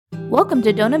Welcome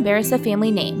to Don't Embarrass a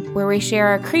Family Name, where we share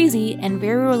our crazy and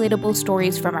very relatable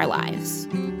stories from our lives.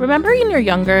 Remember when you're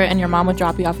younger and your mom would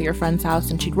drop you off at your friend's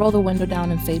house and she'd roll the window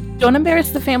down and say, "Don't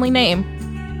embarrass the family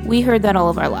name"? We heard that all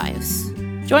of our lives.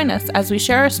 Join us as we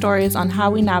share our stories on how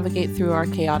we navigate through our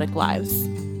chaotic lives,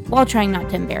 while trying not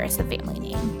to embarrass the family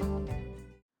name.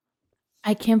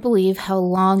 I can't believe how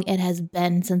long it has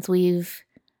been since we've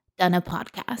done a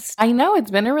podcast. I know,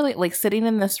 it's been a really, sitting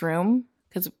in this room,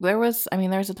 because there was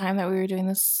a time that we were doing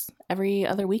this every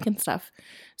other week and stuff.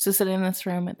 So sitting in this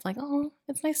room, it's like, oh,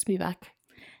 it's nice to be back.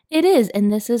 It is,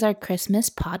 and this is our Christmas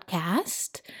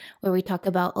podcast, where we talk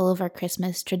about all of our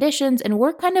Christmas traditions, and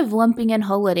we're kind of lumping in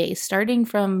holidays, starting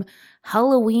from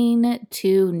Halloween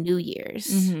to New Year's.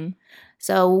 Mm-hmm.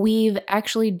 So we've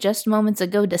actually just moments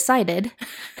ago decided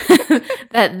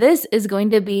that this is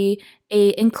going to be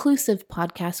a inclusive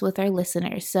podcast with our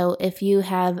listeners. So if you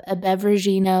have a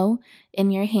beveragino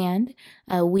in your hand,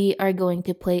 we are going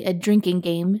to play a drinking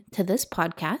game to this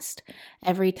podcast.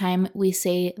 Every time we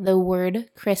say the word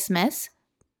Christmas,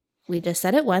 we just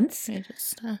said it once.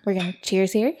 We're going to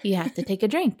cheers here. You have to take a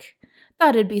drink.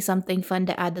 Thought it'd be something fun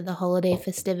to add to the holiday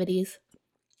festivities.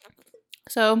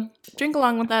 So drink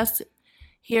along with us.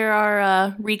 Hear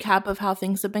our recap of how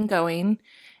things have been going,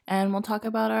 and we'll talk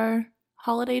about our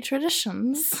holiday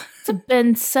traditions. It's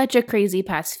been such a crazy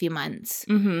past few months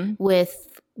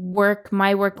with work.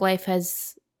 My work life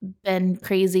has been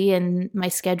crazy, and my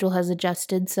schedule has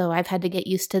adjusted, so I've had to get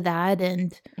used to that,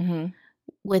 and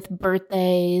with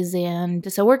birthdays,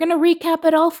 and so we're going to recap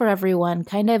it all for everyone,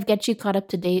 kind of get you caught up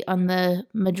to date on the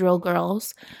Madrill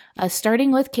girls,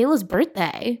 starting with Kayla's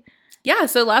birthday. Yeah,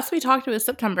 so last we talked, it was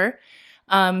September.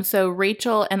 So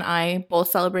Rachel and I both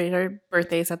celebrated our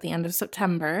birthdays at the end of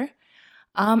September.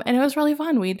 And it was really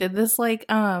fun. We did this family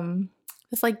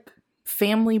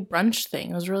brunch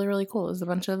thing. It was really, really cool. It was a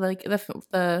bunch of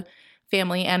the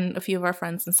family and a few of our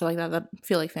friends and stuff like that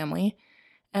feel like family.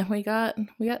 And we got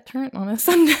turned on a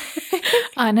Sunday.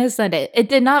 On a Sunday. It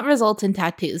did not result in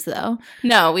tattoos though.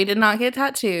 No, we did not get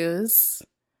tattoos.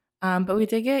 But we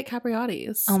did get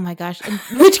Capriotti's. Oh my gosh,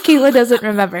 which Kayla doesn't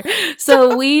remember.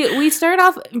 So we start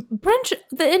off brunch.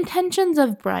 The intentions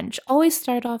of brunch always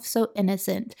start off so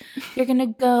innocent. You're gonna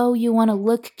go. You want to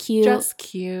look cute, just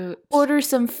cute. Order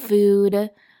some food.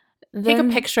 Take a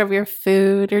picture of your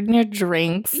food or your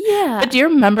drinks. Yeah. But do you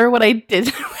remember what I did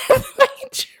with my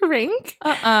drink?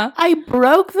 I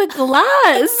broke the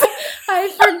glass. I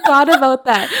forgot about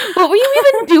that. What were you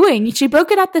even doing? She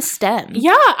broke it at the stem.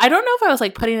 Yeah, I don't know if I was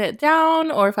putting it down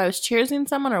or if I was cheersing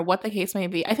someone or what the case may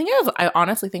be. I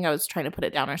honestly think I was trying to put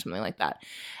it down or something like that.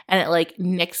 And it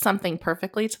nicked something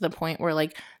perfectly to the point where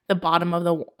the bottom of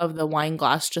the wine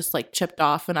glass just chipped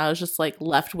off, and I was just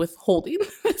left with holding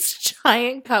this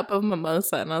giant cup of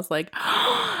mimosa, and I was like,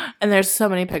 and there's so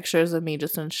many pictures of me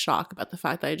just in shock about the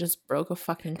fact that I just broke a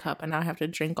fucking cup and now I have to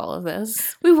drink all of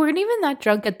this. We weren't even that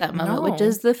drunk at that moment, which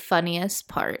is the funniest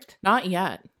part. Not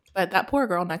yet. But that poor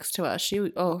girl next to us, she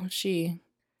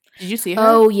did you see her?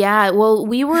 Oh, yeah. Well,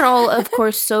 we were all, of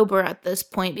course, sober at this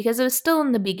point because it was still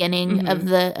in the beginning of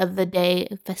the day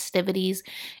festivities.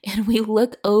 And we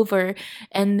look over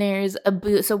and there's a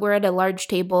booth. So we're at a large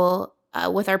table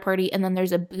with our party, and then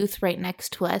there's a booth right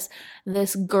next to us.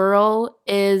 This girl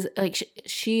is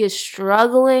she is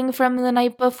struggling from the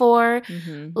night before,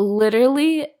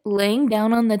 literally laying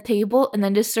down on the table and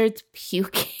then just starts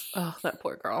puking. Oh, that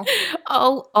poor girl.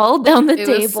 all down the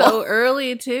table. It was so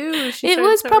early too. It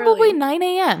was probably 9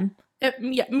 a.m.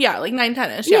 Yeah,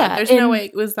 9:10ish. Yeah, there's no way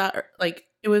it was that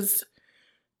it was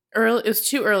early. It was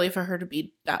too early for her to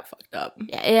be that fucked up.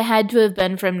 Yeah, it had to have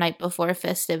been from night before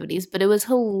festivities, but it was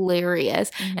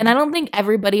hilarious. And I don't think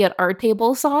everybody at our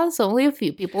table saw, so only a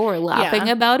few people were laughing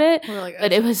about it.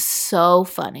 But it was so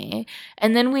funny.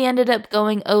 And then we ended up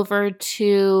going over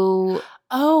to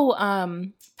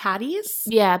Patty's?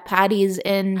 Yeah, Patty's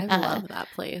in I love that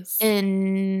place.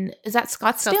 Is that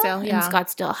Scottsdale? Scottsdale, yeah. In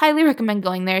Scottsdale. Highly recommend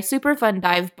going there. Super fun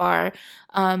dive bar.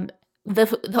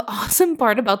 The awesome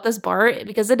part about this bar,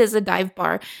 because it is a dive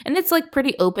bar and it's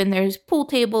pretty open, there's pool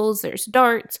tables, there's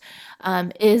darts,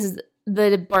 is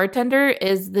the bartender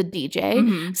is the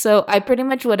DJ. So I pretty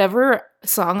much, whatever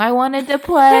song I wanted to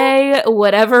play,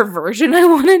 whatever version I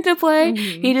wanted to play,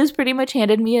 he just pretty much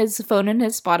handed me his phone and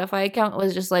his Spotify account,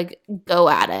 was just go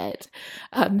at it.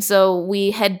 So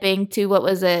we headbanged to, what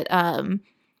was it?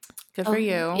 Good for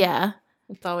you. Yeah.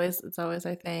 It's always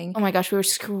our thing. Oh my gosh, we were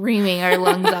screaming our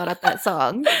lungs out at that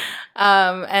song.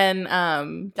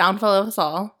 And Downfall of Us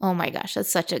All. Oh my gosh, that's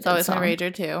such a good song. It's always my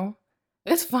rager too.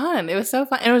 It was fun. It was so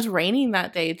fun. And it was raining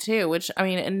that day too, which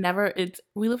we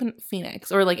live in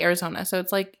Phoenix or Arizona, so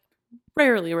it's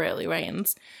rarely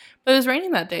rains. But it was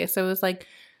raining that day, so it was like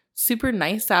super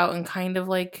nice out and kind of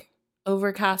like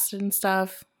overcast and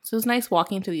stuff. So it was nice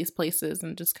walking to these places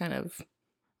and just kind of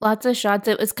lots of shots.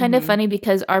 It was kind of funny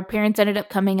because our parents ended up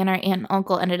coming and our aunt and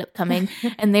uncle ended up coming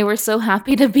and they were so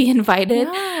happy to be invited.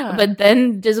 Yeah. But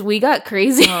then just we got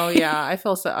crazy. Oh yeah, I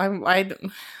feel so.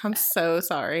 I'm so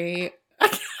sorry.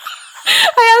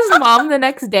 I asked mom the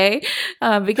next day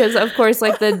because, of course,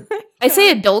 like I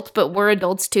say adults, but we're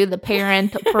adults too. The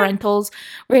parentals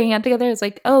were hanging out together. It's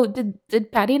like, oh,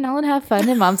 did Patty and Ellen have fun?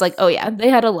 And mom's like, oh yeah, they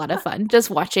had a lot of fun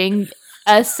just watching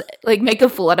us like make a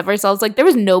fool out of ourselves. Like there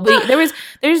was nobody.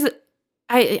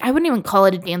 I wouldn't even call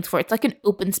it a dance floor. It's like an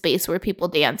open space where people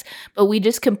dance, but we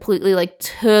just completely like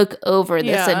took over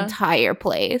this entire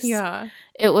place. Yeah.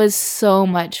 It was so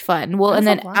much fun. Well, and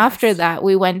then after that,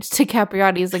 we went to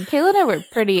Capriati's, and Kayla and I were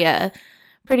pretty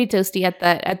toasty at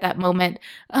that moment.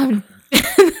 Who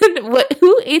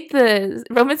ate the?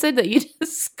 Roman said that you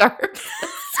just scarfed the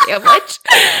sandwich.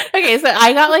 Okay, so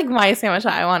I got like my sandwich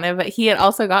that I wanted, but he had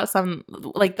also got some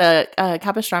like the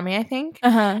capistrami, I think,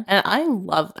 and I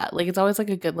love that. Like it's always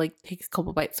like a good like take a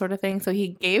couple bites sort of thing. So he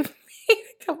gave me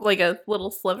like a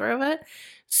little sliver of it.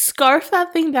 Scarfed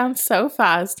that thing down so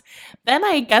fast. Then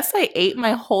I guess I ate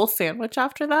my whole sandwich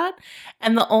after that.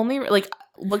 And the only, like,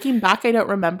 looking back, I don't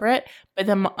remember it. But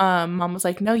then mom was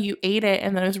like, no, you ate it.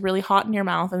 And then it was really hot in your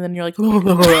mouth. And then you're like, did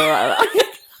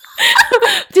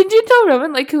you tell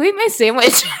Roman, like, who ate my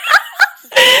sandwich? So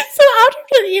after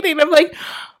you're eating, I'm like,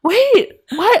 wait,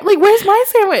 what? Like, where's my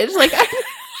sandwich? Like,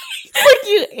 like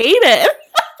you ate it.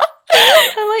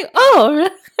 I'm like, oh,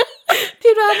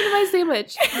 dude, what happened to my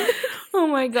sandwich? Oh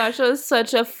my gosh, it was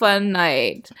such a fun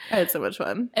night. I had so much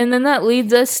fun. And then that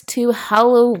leads us to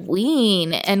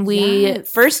Halloween. And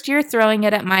first year throwing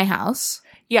it at my house.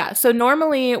 Yeah, so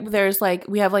normally there's like,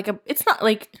 we have like it's not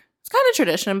like, it's kind of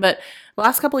tradition, but the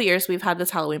last couple of years we've had this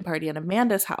Halloween party at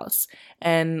Amanda's house.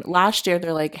 And last year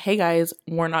they're like, hey guys,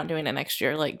 we're not doing it next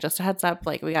year. Like, just a heads up,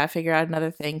 like we got to figure out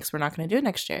another thing because we're not going to do it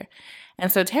next year.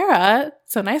 And so Tara,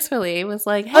 so nicely, was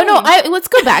like, hey. Oh no, let's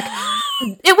go back.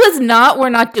 It was not, we're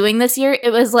not doing this year.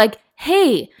 It was like,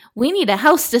 hey, we need a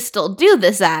house to still do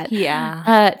this at.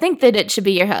 Yeah. Think that it should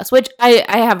be your house, which I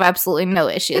have absolutely no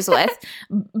issues with.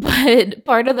 But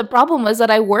part of the problem was that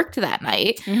I worked that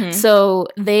night. Mm-hmm. So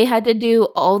they had to do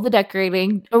all the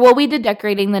decorating. Well, we did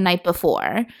decorating the night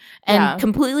before and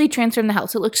completely transformed the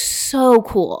house. It looked so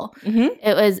cool. Mm-hmm.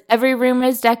 It was, every room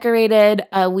is decorated.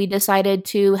 We decided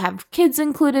to have kids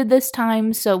included this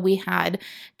time. So we had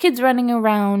kids running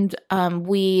around.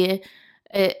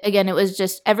 Again, it was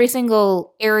just every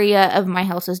single area of my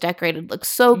house was decorated. Looked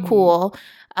so cool.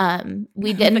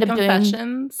 We did end up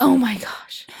doing. Oh my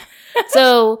gosh!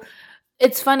 So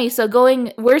it's funny. So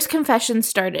where's confessions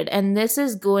started, and this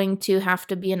is going to have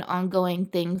to be an ongoing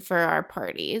thing for our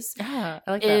parties. Yeah,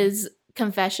 I like is that.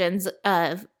 Confessions.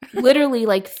 Literally,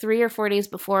 like 3 or 4 days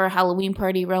before our Halloween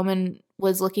party, Roman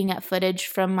was looking at footage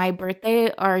from my birthday,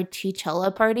 our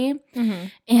Teachella party,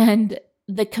 and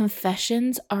the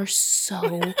confessions are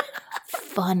so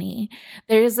funny.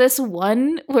 There's this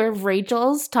one where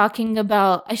Rachel's talking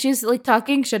about, she's like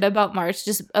talking shit about Mars,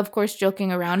 just of course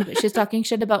joking around, but she's talking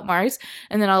shit about Mars.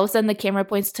 And then all of a sudden the camera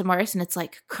points to Mars and it's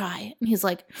like, cry. And he's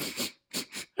like,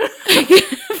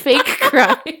 fake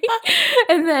cry.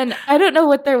 And then I don't know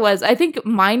what there was. I think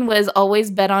mine was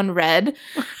always bet on red.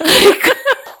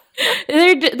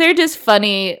 They're just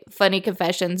funny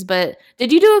confessions. But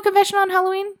did you do a confession on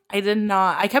Halloween? I did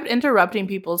not. I kept interrupting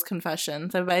people's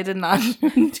confessions, but I did not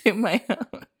do my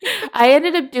own. I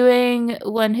ended up doing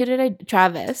one. Who did I?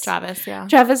 Travis, yeah.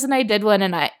 Travis and I did one,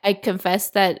 and I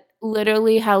confessed that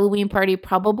literally Halloween party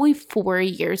probably 4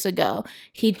 years ago.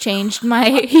 He changed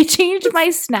my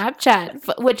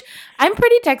Snapchat, which I'm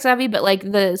pretty tech savvy, but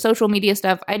like the social media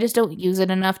stuff, I just don't use it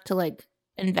enough to like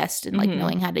invest in like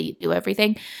knowing how to do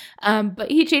everything. But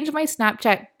he changed my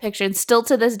Snapchat picture, and still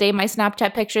to this day my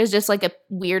Snapchat picture is just like a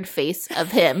weird face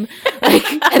of him.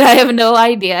 Like, and I have no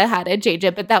idea how to change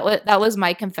it, but that was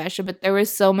my confession. But there were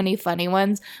so many funny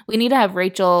ones. We need to have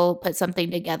Rachel put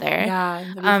something together. Yeah,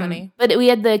 that'd be funny. But we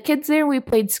had the kids there. We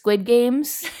played Squid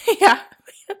Games. Yeah.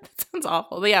 That sounds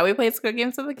awful. But yeah, we played Squid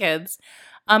Games with the kids.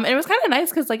 And it was kind of nice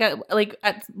because like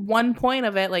at one point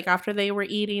of it, like after they were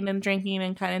eating and drinking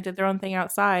and kind of did their own thing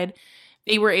outside,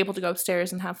 they were able to go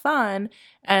upstairs and have fun,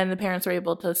 and the parents were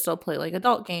able to still play like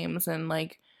adult games and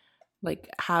like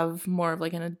have more of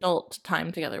like an adult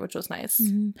time together, which was nice.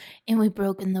 Mm-hmm. And we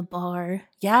broke in the bar.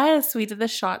 Yes, we did the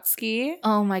shot ski.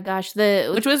 Oh my gosh,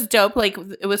 which was dope. Like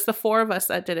it was the 4 of us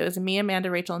that did it. It was me, Amanda,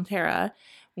 Rachel, and Tara.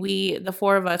 The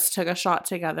 4 of us took a shot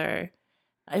together.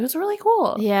 It was really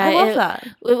cool. Yeah, I love that.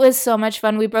 It was so much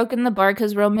fun. We broke in the bar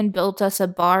because Roman built us a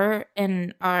bar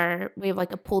we have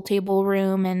like a pool table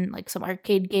room and like some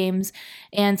arcade games.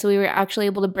 And so we were actually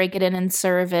able to break it in and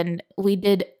serve. And we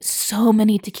did so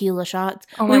many tequila shots.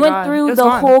 Oh we my went God. It through was the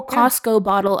fun. whole Yeah. Costco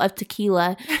bottle of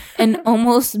tequila and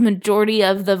almost majority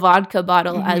of the vodka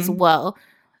bottle as Mhm. well.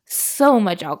 So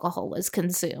much alcohol was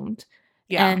consumed.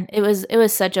 Yeah. And it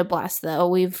was such a blast though.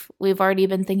 We've already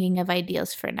been thinking of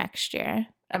ideas for next year.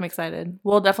 I'm excited.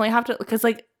 We'll definitely have to, because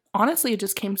like honestly, it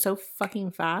just came so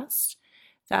fucking fast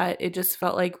that it just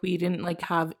felt like we didn't like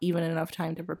have even enough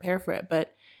time to prepare for it.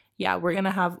 But yeah, we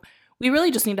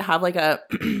really just need to have like a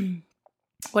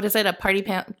what is it? A party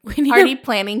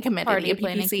planning committee, Party a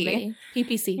planning PPC. committee.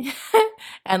 PPC.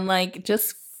 And like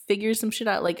just figure some shit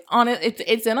out. Like on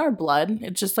it's in our blood.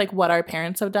 It's just like what our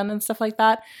parents have done and stuff like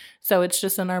that. So it's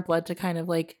just in our blood to kind of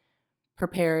like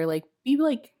prepare, like be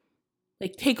like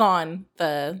take on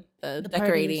the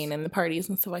decorating parties. and the parties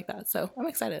and stuff like that. So I'm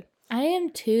excited. I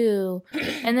am too.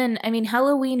 And then, I mean,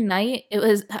 Halloween night,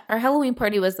 our Halloween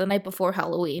party was the night before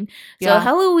Halloween. So Yeah.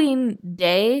 Halloween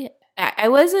day, I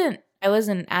wasn't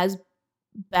as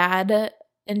bad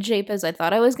in shape as I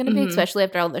thought I was going to be, Mhm. especially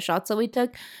after all the shots that we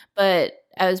took. But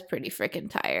I was pretty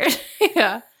freaking tired.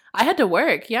 Yeah. I had to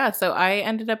work. Yeah. So I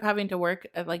ended up having to work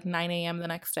at like 9 a.m. the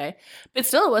next day. But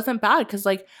still, it wasn't bad because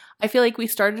like I feel like we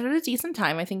started at a decent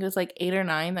time. I think it was like 8 or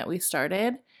 9 that we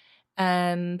started.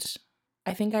 And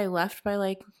I think I left by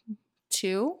like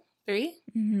 2, 3,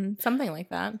 something like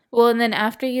that. Well, and then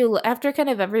after kind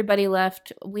of everybody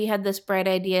left, we had this bright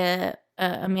idea.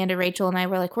 Amanda, Rachel, and I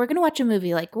were like, we're gonna watch a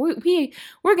movie. Like we're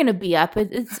gonna be up.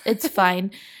 It's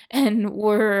fine, and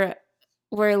we're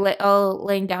all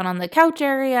laying down on the couch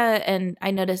area, and I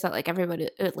noticed that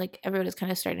everybody's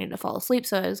kind of starting to fall asleep.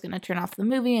 So I was gonna turn off the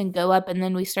movie and go up, and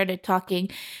then we started talking,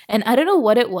 and I don't know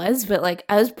what it was, but like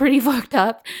I was pretty fucked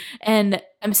up, and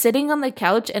I'm sitting on the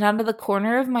couch, and out of the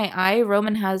corner of my eye,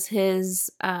 Roman has his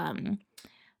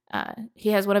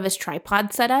he has one of his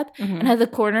tripods set up, and at the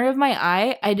corner of my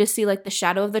eye, I just see like the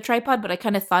shadow of the tripod, but I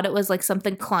kind of thought it was like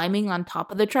something climbing on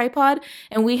top of the tripod,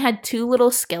 and we had 2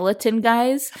 little skeleton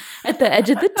guys at the edge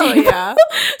of the table. Oh, yeah.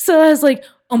 So I was like,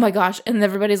 oh my gosh, and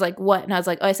everybody's like, what? And I was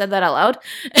like, oh, I said that out loud.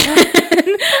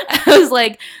 I was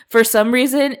like, for some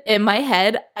reason in my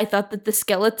head, I thought that the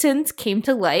skeletons came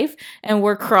to life and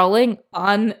were crawling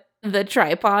on the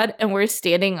tripod and we're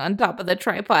standing on top of the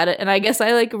tripod, and I guess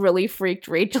I like really freaked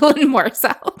Rachel and Mars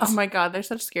out. Oh my God, they're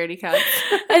such scaredy cats.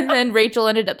 And then Rachel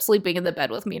ended up sleeping in the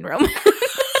bed with me and Roman.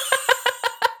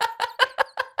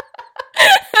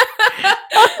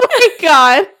 Oh my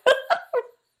God.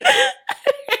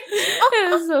 It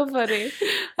was so funny.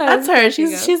 That's her.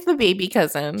 She's the baby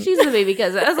cousin. She's the baby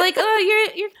cousin. I was like,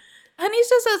 oh, you're Honey's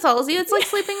just as tall as you. It's like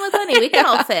sleeping with Honey. We can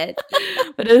all fit.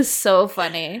 But it was so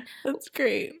funny. That's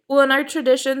great. Well, in our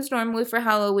traditions, normally for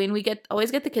Halloween, we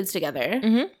always get the kids together.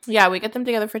 Yeah, we get them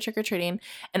together for trick or treating,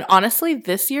 and honestly,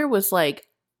 this year was like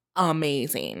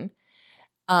amazing.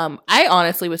 I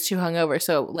honestly was too hungover,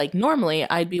 so like normally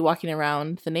I'd be walking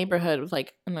around the neighborhood with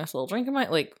like a nice little drink in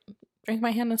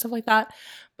my hand and stuff like that.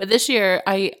 But this year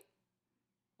I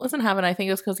wasn't having. I think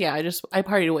it was because I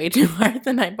partied way too hard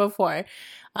the night before.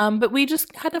 But we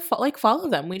just had to follow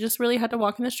them. We just really had to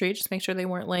walk in the street, just make sure they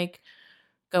weren't like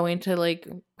going to like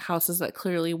houses that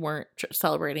clearly weren't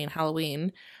celebrating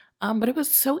Halloween. But it was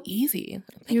so easy.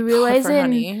 You realize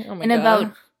Honey. Oh my in God.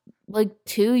 about like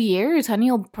 2 years,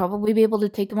 Honey will probably be able to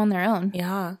take them on their own.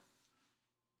 Yeah,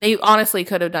 they honestly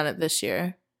could have done it this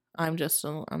year. I'm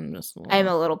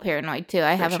a little paranoid too.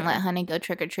 I haven't let Honey go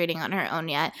trick or treating on her own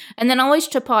yet. And then always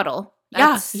Chipotle.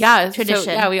 That's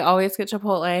tradition. So, we always get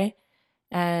Chipotle,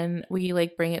 and we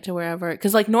like bring it to wherever.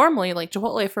 Because like normally, like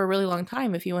Chipotle for a really long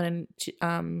time, if you went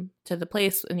to the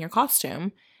place in your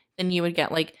costume, then you would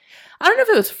get like, I don't know if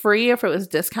it was free or if it was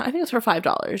discount. I think it was for $5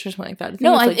 or something like that.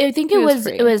 I think it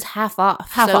was half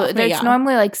off. There's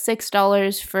normally like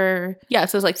 $6 for so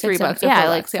it was like $3. Yeah,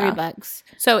 like $3.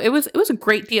 So it was a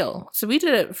great deal. So we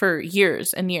did it for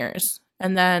years and years,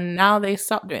 and then now they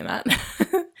stopped doing that.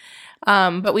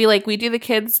 But we do the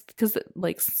kids because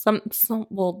like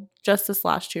just this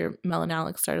last year, Mel and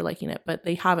Alex started liking it, but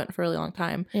they haven't for a really long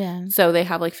time. Yeah. So they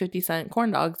have like 50-cent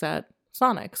corn dogs at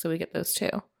Sonic, so we get those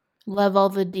too. Love all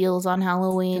the deals on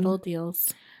Halloween. Little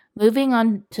deals. Moving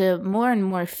on to more and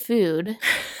more food.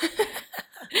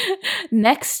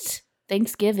 Next,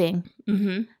 Thanksgiving.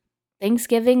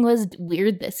 Thanksgiving was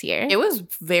weird this year. It was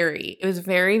very,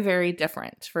 very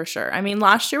different for sure. I mean,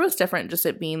 last year was different, just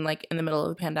it being like in the middle of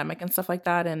the pandemic and stuff like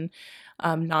that, and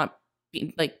not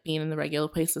being in the regular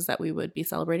places that we would be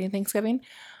celebrating Thanksgiving.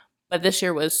 But this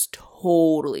year was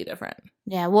totally different.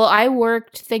 Yeah, well, I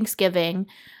worked Thanksgiving.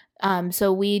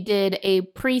 So we did a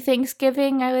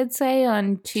pre-Thanksgiving, I would say,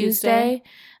 on Tuesday,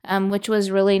 which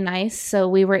was really nice. So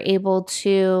we were able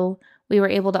to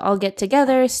all get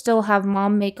together, still have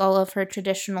mom make all of her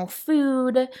traditional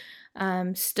food,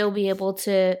 still be able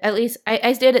to, at least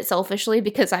I did it selfishly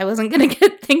because I wasn't going to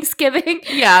get Thanksgiving.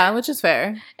 Yeah, which is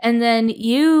fair. And then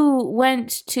you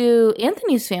went to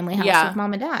Anthony's family house Yeah. with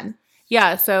mom and dad.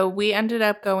 Yeah, so we ended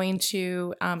up going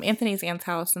to Anthony's aunt's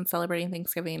house and celebrating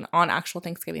Thanksgiving on actual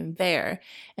Thanksgiving there.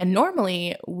 And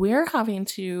normally we're having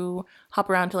to hop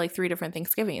around to like 3 different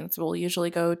Thanksgivings. We'll usually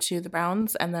go to the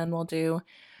Browns and then we'll do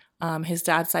his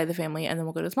dad's side of the family and then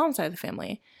we'll go to his mom's side of the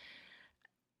family.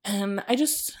 And I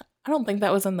don't think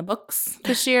that was in the books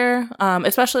this year.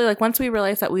 Especially like once we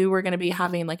realized that we were going to be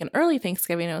having like an early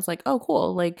Thanksgiving, it was like, oh,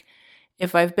 cool. Like,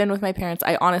 if I've been with my parents,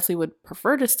 I honestly would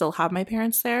prefer to still have my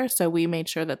parents there. So we made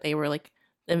sure that they were like,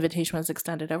 the invitation was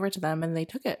extended over to them and they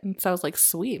took it. And so I was like,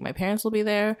 sweet, my parents will be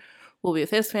there. We'll be with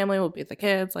his family. We'll be with the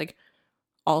kids. Like,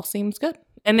 all seems good.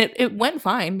 And it went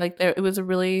fine. Like, it was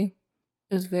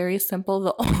very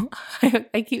simple.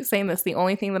 I keep saying this. The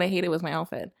only thing that I hated was my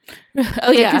outfit.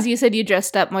 Oh, yeah, because you said you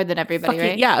dressed up more than everybody,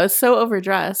 right? Yeah, I was so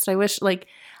overdressed. I wish, like,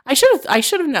 I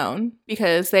should have known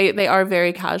because they are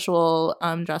very casual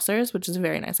dressers, which is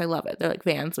very nice. I love it. They're like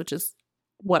Vans, which is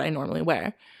what I normally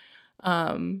wear.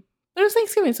 But it was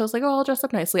Thanksgiving, so I was like, oh, I'll dress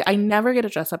up nicely. I never get to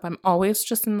dress up. I'm always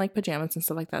just in like pajamas and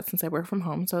stuff like that since I work from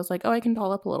home. So I was like, oh, I can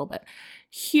doll up a little bit.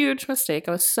 Huge mistake.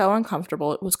 I was so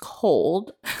uncomfortable. It was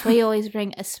cold. So you always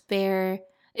bring a spare.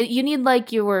 You need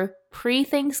like your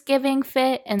pre-Thanksgiving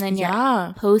fit and then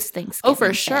your post-Thanksgiving. Oh, for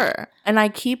fit. sure. And I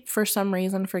keep for some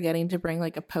reason forgetting to bring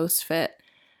like a post fit.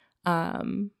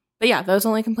 But yeah, that was the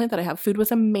only complaint that I have. Food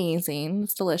was amazing.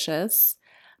 It's delicious.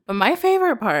 But my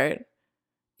favorite part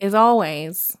is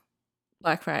always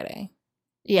Black Friday.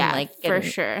 Yeah, like for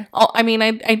sure. I mean,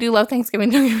 I do love Thanksgiving,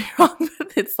 don't get me wrong,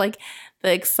 but it's like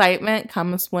the excitement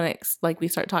comes when it's like we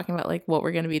start talking about like what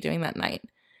we're going to be doing that night.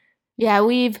 Yeah,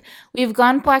 we've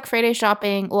gone Black Friday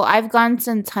shopping. Well, I've gone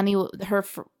since Honey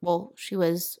she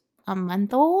was a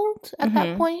month old at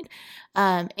that point.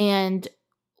 And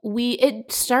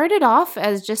it started off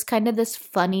as just kind of this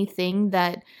funny thing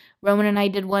that Roman and I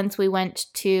did once. We went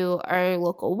to our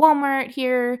local Walmart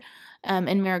here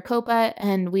in Maricopa,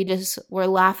 and we just were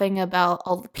laughing about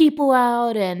all the people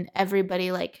out and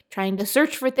everybody like trying to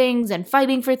search for things and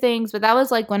fighting for things. But that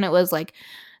was like when it was like,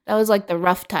 that was like the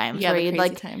rough times where you'd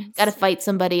like got to fight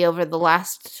somebody over the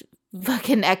last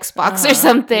fucking Xbox or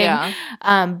something. Yeah.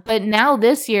 But now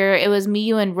this year it was me,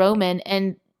 you, and Roman,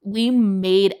 and we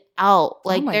made out.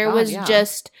 Like there was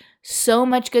just so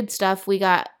much good stuff. We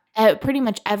got pretty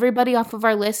much everybody off of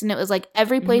our list, and it was like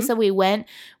every place that we went,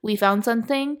 we found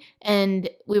something, and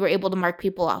we were able to mark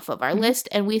people off of our list.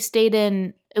 And we stayed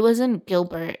in. It wasn't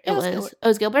Gilbert. It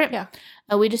was Gilbert. Yeah.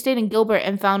 We just stayed in Gilbert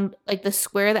and found like the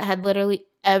square that had literally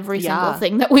every single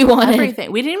thing that we wanted.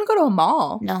 Everything. We didn't even go to a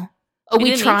mall. No. Oh,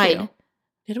 we tried.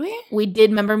 Did we? We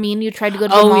did. Remember me and you tried to go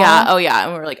to a mall? Oh, yeah.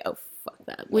 And we were like, oh, fuck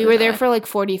that. We were there for like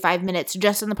 45 minutes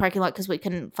just in the parking lot because we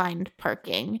couldn't find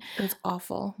parking. It was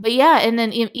awful. But yeah, and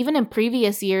then even in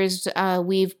previous years,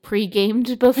 we've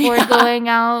pre-gamed before going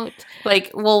out.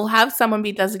 Like, we'll have someone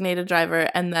be designated driver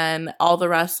and then all the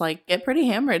rest like get pretty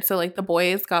hammered. So like the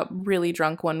boys got really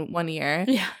drunk one year.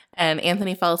 Yeah. And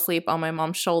Anthony fell asleep on my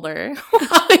mom's shoulder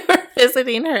while we were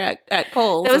visiting her at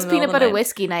Kohl's. That was peanut butter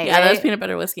whiskey night. Yeah, that was peanut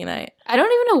butter whiskey night. I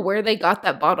don't even know where they got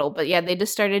that bottle, but yeah, they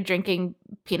just started drinking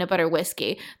peanut butter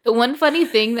whiskey. The one funny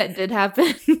thing that did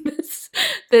happen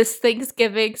this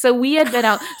Thanksgiving, so we had been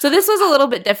out. So this was a little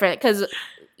bit different because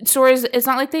stores, it's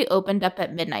not like they opened up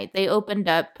at midnight. They opened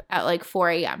up at like 4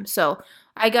 a.m. So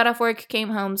I got off work,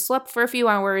 came home, slept for a few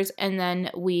hours, and then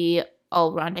we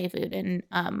all rendezvoused and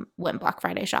went Black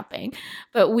Friday shopping.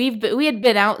 But we had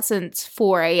been out since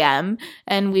 4 a.m.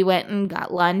 and we went and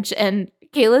got lunch, and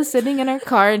Kayla's sitting in her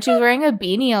car and she's wearing a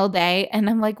beanie all day, and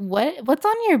I'm like, what's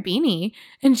on your beanie?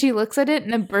 And she looks at it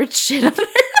and a bird shit on her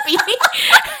beanie.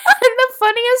 And the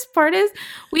funniest part is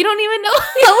we don't even know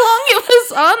how long it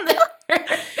was on there.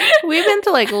 We've been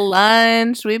to like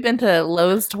lunch. We've been to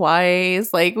Lowe's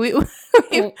twice. Like we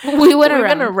went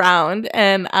around,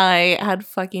 and I had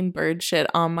fucking bird shit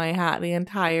on my hat the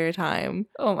entire time.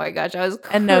 Oh my gosh, I was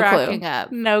cracking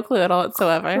up. No clue at all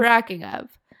whatsoever. Cracking up.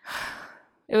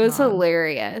 It was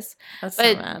hilarious. That's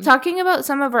but so mad. Talking about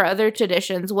some of our other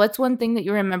traditions, what's one thing that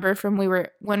you remember from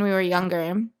when we were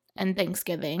younger and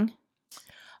Thanksgiving?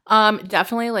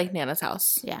 Definitely like Nana's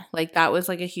house. Yeah. Like that was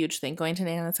like a huge thing, going to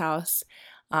Nana's house,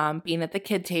 being at the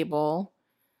kid table,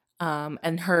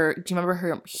 and do you remember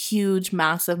her huge,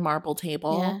 massive marble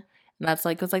table? Yeah. And that's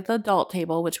like, it was like the adult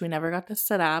table, which we never got to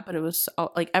sit at, but it was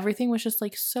like everything was just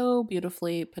like so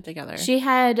beautifully put together. She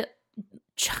had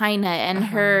china, and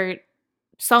her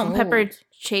salt and pepper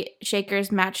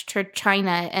shakers matched her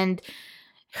china, and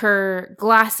her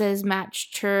glasses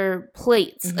matched her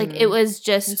plates. Like, it was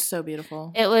just It's so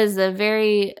beautiful. It was a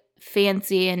very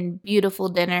fancy and beautiful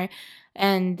dinner.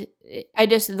 And I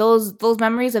just, those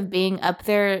memories of being up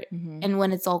there and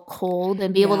when it's all cold,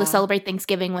 and be able to celebrate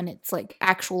Thanksgiving when it's like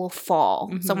actual fall.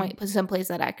 Someplace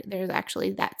that there's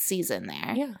actually that season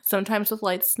there. Yeah. Sometimes with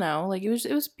light snow. Like, it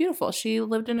was beautiful. She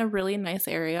lived in a really nice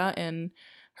area in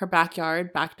her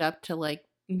backyard, backed up to like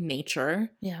nature.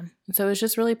 Yeah. And so it was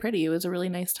just really pretty. It was a really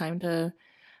nice time to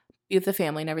be with the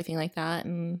family and everything like that.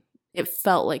 And it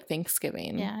felt like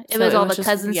Thanksgiving. Yeah. It was all the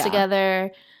cousins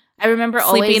together. I remember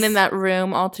sleeping always in that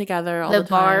room all together all the time.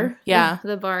 Bar. Yeah.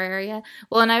 The bar area.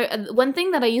 Well, and one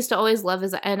thing that I used to always love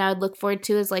and I would look forward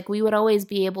to is like we would always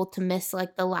be able to miss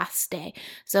like the last day.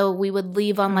 So we would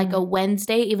leave on like a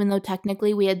Wednesday, even though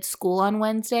technically we had school on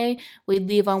Wednesday. We'd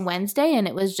leave on Wednesday, and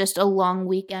it was just a long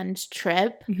weekend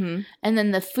trip. And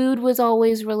then the food was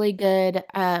always really good.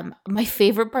 My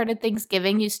favorite part of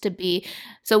Thanksgiving used to be,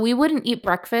 so we wouldn't eat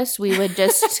breakfast. We would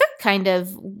just kind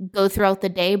of go throughout the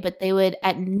day, but they would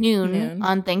at noon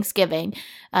on Thanksgiving,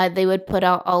 they would put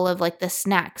out all of like the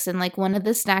snacks, and like one of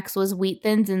the snacks was Wheat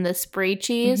Thins and the spray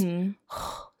cheese.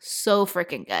 So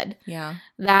freaking good. Yeah.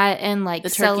 That and like the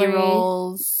turkey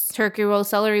rolls,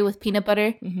 celery with peanut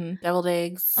butter, deviled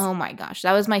eggs. Oh my gosh,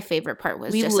 that was my favorite part.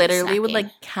 Was we just literally would like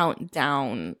count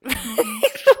down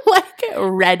like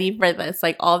ready for this.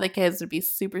 Like, all the kids would be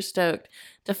super stoked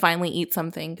to finally eat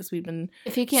something, because we've been,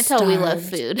 if you can't tell, we love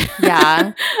food.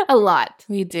 Yeah. A lot.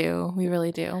 We do. We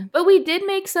really do. But we did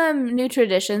make some new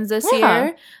traditions this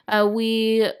year.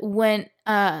 We went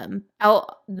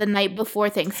out the night before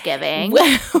Thanksgiving.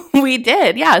 We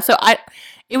did. Yeah. So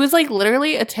it was like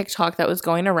literally a TikTok that was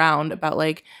going around about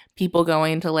like people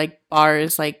going to like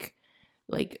bars like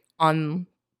on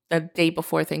the day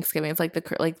before Thanksgiving. It's like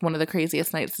one of the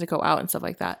craziest nights to go out and stuff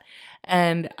like that.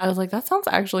 And I was like, that sounds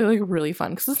actually like really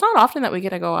fun, because it's not often that we get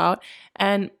to go out,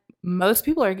 and most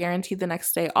people are guaranteed the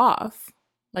next day off.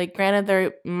 Like, granted,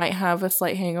 they might have a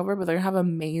slight hangover, but they're gonna have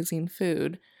amazing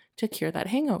food to cure that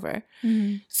hangover.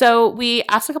 So we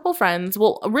asked a couple friends.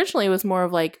 Well, originally it was more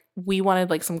of like we wanted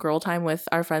like some girl time with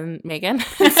our friend Megan.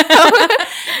 So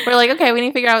we're like, okay, we need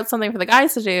to figure out something for the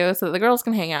guys to do so that the girls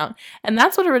can hang out. And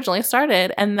that's what originally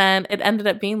started. And then it ended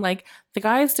up being like the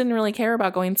guys didn't really care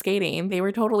about going skating. They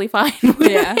were totally fine with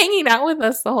hanging out with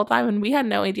us the whole time. And we had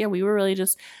no idea. We were really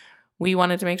we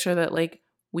wanted to make sure that like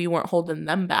we weren't holding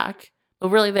them back. But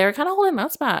really, they were kind of holding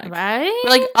us back. Right? We're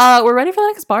like, we're ready for the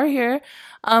next bar here.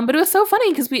 But it was so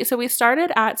funny because we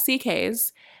started at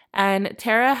CK's, and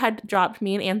Tara had dropped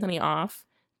me and Anthony off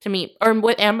to meet,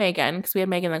 and Megan, because we had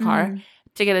Megan in the car,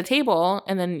 to get a table,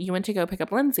 and then you went to go pick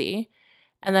up Lindsay.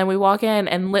 And then we walk in,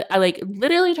 and I like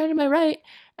literally turned to my right,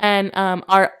 and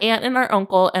our aunt and our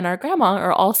uncle and our grandma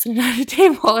are all sitting at a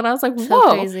table. And I was like, whoa.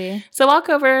 So crazy. So walk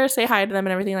over, say hi to them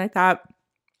and everything like that.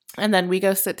 And then we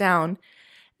go sit down.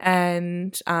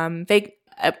 And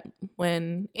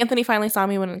when Anthony finally saw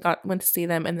me, went to see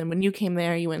them, and then when you came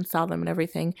there, you went and saw them and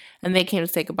everything, and they came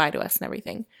to say goodbye to us and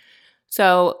everything.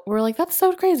 So we're like, that's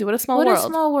so crazy. What a small world. What a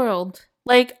small world.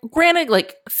 Like, granted,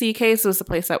 like CK's was the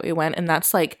place that we went, and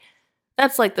that's like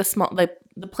the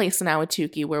place in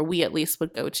Ahwatukee where we at least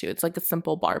would go to. It's like a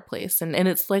simple bar place, and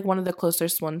it's like one of the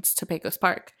closest ones to Pecos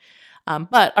Park.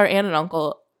 But our aunt and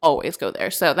uncle always go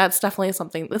there, so that's definitely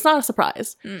something. It's not a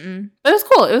surprise, but it was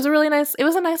cool. It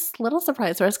was a nice little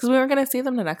surprise for us, because we were going to see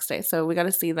them the next day, so we got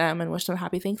to see them and wish them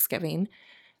happy Thanksgiving.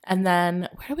 And then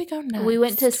where did we go next? We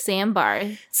went to Sandbar.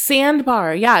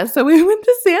 Yeah, so we went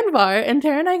to Sandbar, and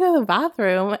Tara and I go to the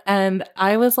bathroom, and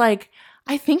I was like,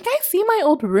 I think I see my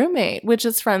old roommate, which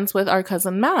is friends with our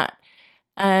cousin Matt.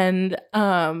 And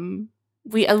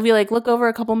we like look over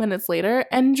a couple minutes later,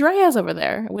 and Drea's over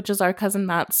there, which is our cousin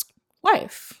Matt's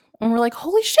wife. And we're like,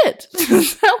 holy shit.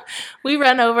 So we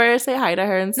run over, say hi to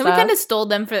her and stuff. We kind of stole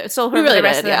her for the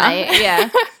rest of the night. Yeah.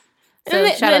 So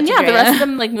the rest of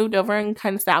them like moved over and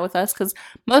kind of sat with us, because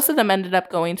most of them ended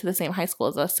up going to the same high school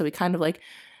as us. So we kind of like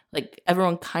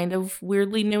everyone kind of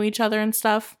weirdly knew each other and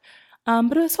stuff.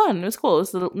 But it was fun. It was cool.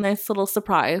 It was a nice little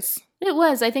surprise. It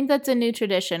was. I think that's a new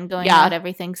tradition, going out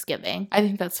every Thanksgiving. I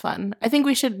think that's fun. I think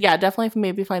we should, definitely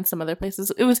maybe find some other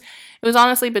places. It was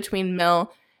honestly between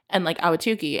Mill and like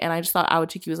Ahwatukee, and I just thought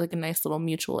Ahwatukee was like a nice little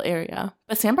mutual area.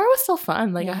 But Sandbar was still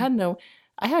fun. Like I had no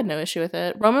I had no issue with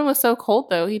it. Roman was so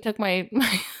cold, though. He took my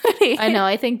hoodie. I know.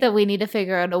 I think that we need to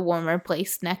figure out a warmer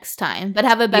place next time, but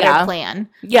have a better plan.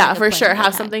 Yeah, for sure.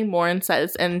 Have something more in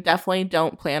sight, and definitely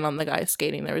don't plan on the guys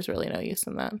skating. There was really no use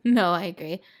in that. No, I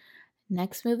agree.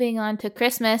 Next, moving on to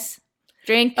Christmas.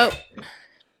 Drink. Oh,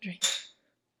 drink.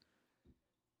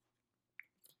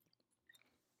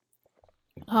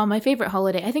 Oh, my favorite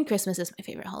holiday. I think Christmas is my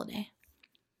favorite holiday.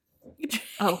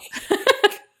 Oh.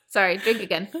 Sorry, drink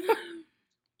again.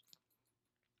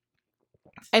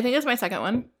 I think it's my second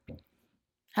one.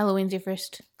 Halloween's your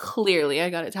first. Clearly, I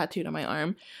got it tattooed on my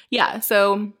arm. Yeah,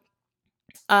 so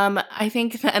I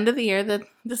think the end of the year, the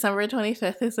December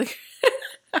 25th is like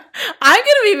I'm going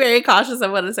to be very cautious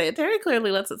of what to say. Terry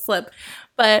clearly lets it slip.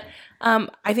 But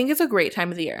I think it's a great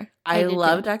time of the year. I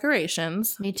love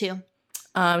decorations. Me too.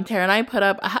 Tara and I put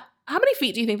up how many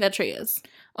feet do you think that tree is?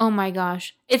 Oh my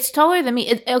gosh. It's taller than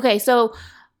me. Okay, so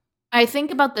I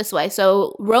think about this way.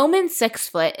 So Roman's 6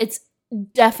 foot. It's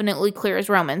definitely clear as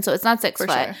Roman, so it's not 6 foot.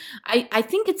 Sure. I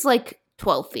think it's like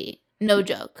 12 feet. No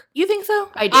joke. You think so?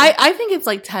 I do. I think it's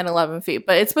like 10, 11 feet,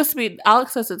 but it's supposed to be,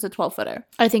 Alex says it's a 12-footer.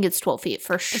 I think it's 12 feet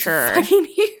for sure. It's fucking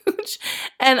huge.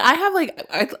 And I have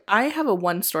I have a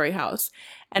 1-story house,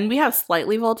 and we have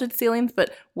slightly vaulted ceilings,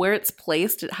 but where it's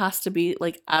placed, it has to be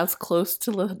like as close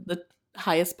to the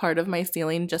highest part of my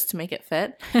ceiling just to make it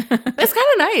fit. It's kind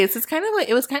of nice. It's kind of like,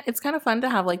 it's kind of fun to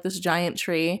have like this giant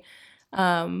tree.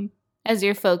 As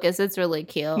your focus. It's really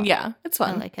cute. Yeah, it's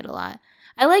fun. I like it a lot.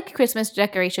 I like Christmas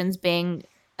decorations being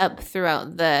up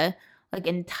throughout the like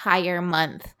entire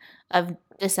month of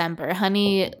December.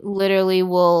 Honey literally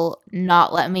will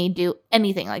not let me do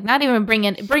anything. Like not even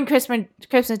bring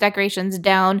Christmas decorations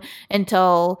down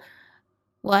until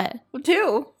what?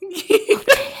 2.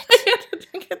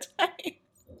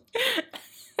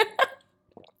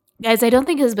 Guys, I don't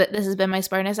think this has been my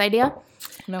smartest idea.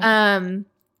 No.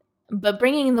 But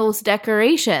bringing those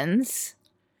decorations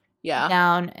yeah.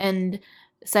 down and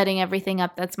setting everything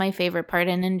up, that's my favorite part,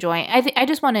 and enjoying. I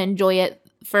just want to enjoy it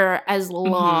for as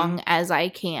long as I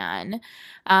can.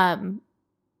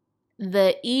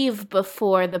 The eve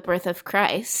before the birth of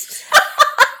Christ.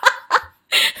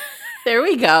 There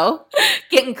we go.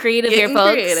 Getting creative here,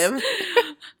 folks.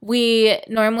 We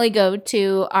normally go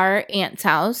to our aunt's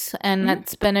house, and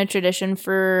that's been a tradition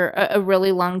for a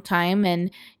really long time.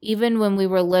 And even when we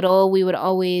were little, we would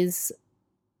always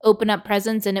open up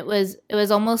presents, and it was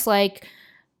almost like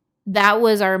that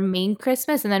was our main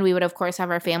Christmas. And then we would, of course, have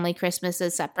our family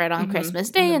Christmases separate on Christmas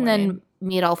Day, and then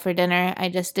meet all for dinner. I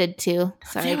just did too.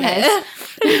 Sorry, guys. I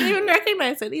didn't even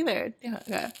recognize it either. Yeah,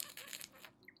 okay.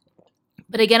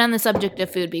 But again, on the subject of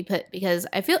food, because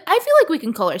I feel like we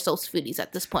can call ourselves foodies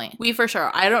at this point. We for sure.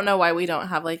 I don't know why we don't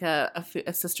have like a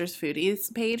Sisters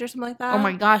Foodies page or something like that. Oh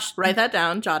my gosh. Write that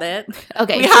down. Jot it.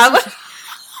 Okay. We have.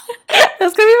 That's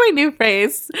going to be my new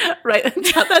phrase.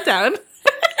 Jot that down.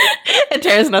 And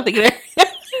Tara's nothing there.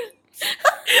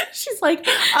 She's like, okay.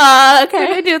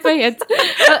 I do with my hands.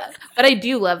 But I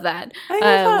do love that.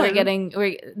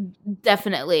 We're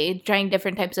definitely trying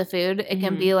different types of food. It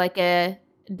can be like a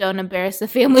don't embarrass the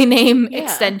family name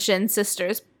extension,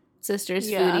 Sisters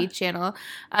Foodie channel.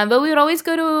 But we would always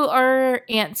go to our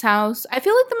aunt's house. I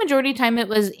feel like the majority of the time it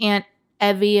was Aunt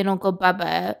Evie and Uncle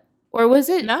Bubba. Or was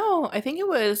it? No, I think it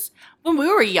was when we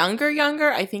were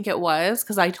younger. I think it was,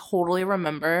 because I totally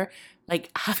remember like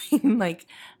having like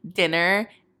dinner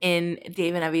in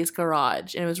Dave and Evie's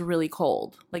garage, and it was really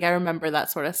cold. Like I remember that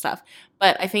sort of stuff.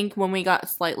 But I think when we got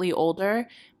slightly older,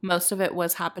 most of it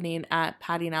was happening at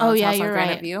Patty and Alan's house on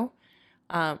Granite View.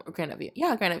 Granite View.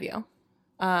 Yeah, Granite View.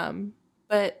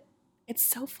 But it's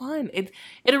so fun. It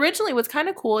originally was kind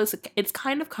of cool. It's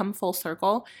kind of come full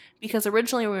circle, because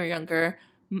originally when we were younger,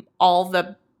 all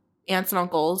the aunts and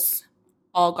uncles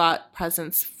all got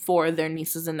presents for their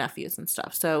nieces and nephews and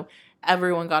stuff. So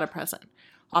everyone got a present.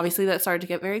 Obviously, that started to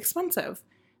get very expensive.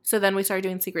 So then we started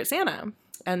doing Secret Santa.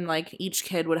 And, like, each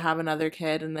kid would have another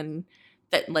kid. And then,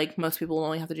 that like, most people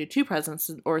only have to do 2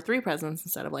 presents or 3 presents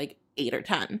instead of, like, 8 or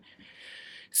 10.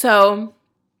 So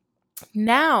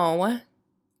now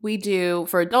we do,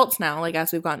 for adults now, like,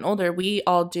 as we've gotten older, we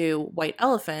all do White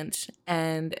Elephant.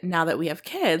 And now that we have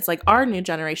kids, like, our new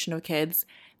generation of kids,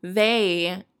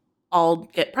 they all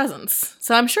get presents.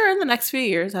 So I'm sure in the next few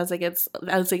years, as they get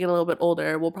a little bit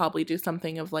older, we'll probably do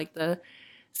something of like the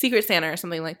Secret Santa or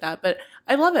something like that. But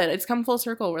I love it. It's come full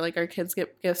circle where like our kids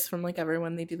get gifts from like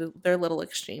everyone. They do their little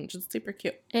exchange. It's super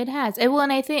cute. It has. Well,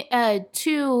 and I think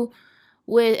too,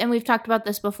 and we've talked about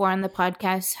this before on the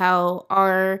podcast, how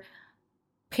our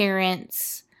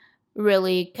parents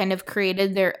really kind of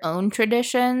created their own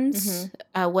traditions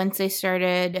once they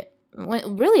started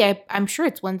really, I'm sure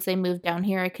it's once they moved down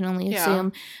here, I can only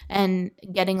assume, and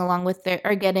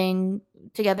getting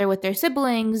together with their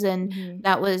siblings, and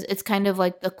it's kind of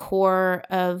like the core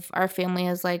of our family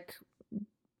is like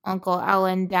Uncle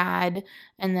Alan, Dad,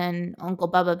 and then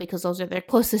Uncle Bubba, because those are their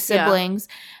closest siblings.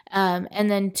 And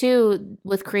then too,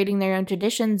 with creating their own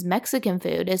traditions, Mexican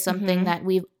food is something that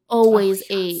we've always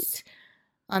ate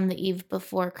on the eve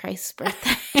before Christ's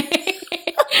birthday.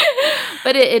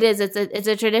 But it's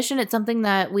a tradition. It's something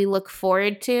that we look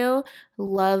forward to.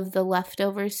 Love the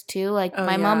leftovers too. Like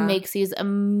my mom makes these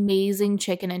amazing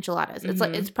chicken enchiladas.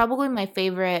 It's probably my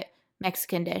favorite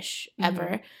Mexican dish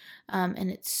ever.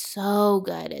 And it's so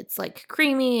good. It's like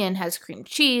creamy and has cream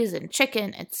cheese and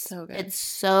chicken. It's so good. It's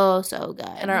so good.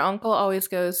 And our uncle always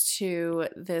goes to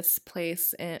this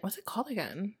place in, what's it called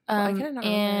again? I can't remember.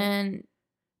 And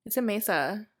it's in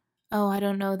Mesa. Oh, I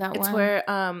don't know that one. It's where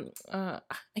I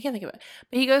can't think of it.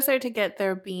 But he goes there to get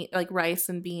their rice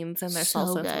and beans and their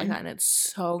salsa and stuff like that, and it's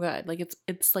so good. Like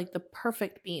it's like the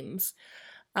perfect beans.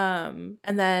 And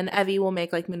then Evie will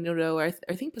make like menudo or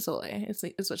I think pozole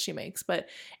is what she makes. But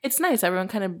it's nice. Everyone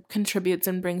kind of contributes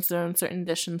and brings their own certain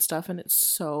dish and stuff, and it's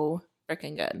so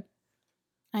freaking good.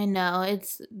 I know.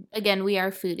 It's, again, we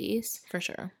are foodies. For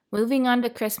sure. Moving on to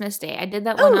Christmas Day. I did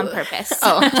that one on purpose.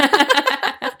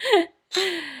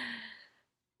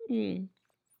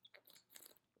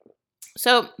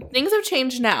 So things have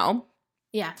changed now.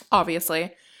 Yeah.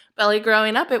 Obviously. But like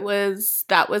growing up, that was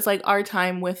like our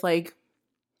time with like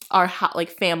our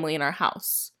family in our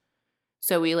house.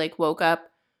 So we like woke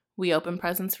up, we opened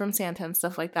presents from Santa and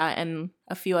stuff like that, and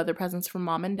a few other presents from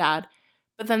Mom and Dad.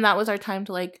 But then that was our time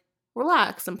to like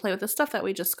relax and play with the stuff that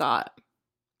we just got.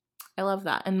 I love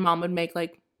that. And Mom would make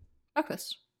like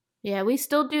breakfast. Yeah, we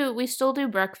still do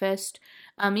breakfast.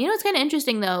 You know what's kind of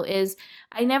interesting though is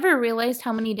I never realized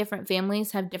how many different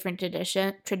families have different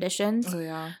traditions. Oh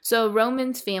yeah. So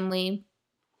Roman's family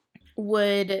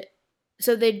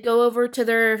they'd go over to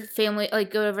their family, like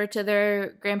go over to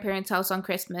their grandparents' house on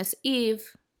Christmas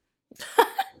Eve.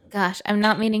 Gosh, I'm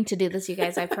not meaning to do this, you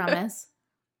guys, I promise.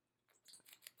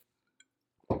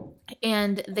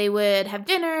 And they would have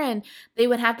dinner and they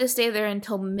would have to stay there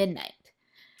until midnight.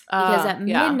 Because at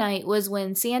midnight was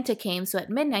when Santa came. So at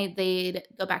midnight, they'd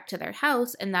go back to their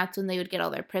house, and that's when they would get all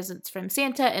their presents from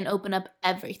Santa and open up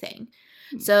everything.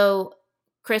 So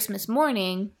Christmas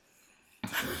morning,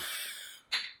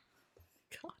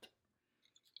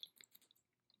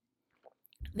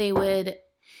 they would,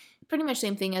 pretty much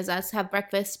same thing as us, have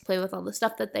breakfast, play with all the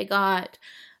stuff that they got,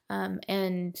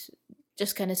 and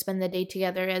just kind of spend the day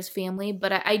together as family.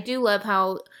 But I do love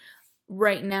how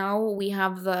right now we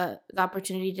have the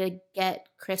opportunity to get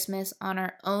Christmas on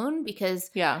our own,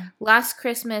 because last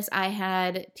Christmas we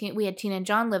had Tina and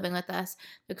John living with us.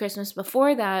 The Christmas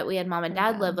before that we had Mom and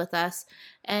Dad live with us,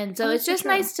 and so it's just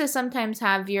nice to sometimes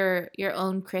have your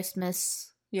own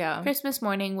Christmas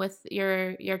morning with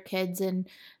your kids and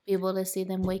be able to see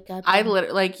them wake up. I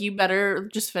literally, like, you better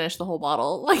just finish the whole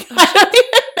bottle. Like, I don't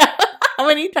even know how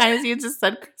many times you just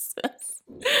said Christmas.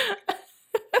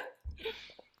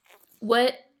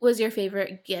 What was your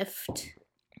favorite gift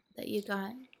that you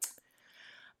got?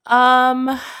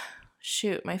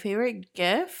 Shoot, my favorite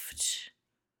gift?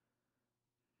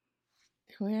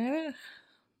 Oh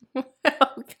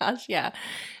gosh, yeah.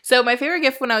 So my favorite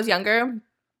gift when I was younger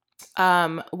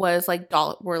was like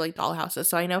doll houses.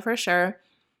 So I know for sure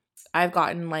I've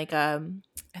gotten like I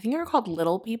think they were called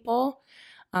Little People.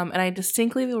 And I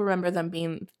distinctly remember them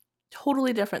being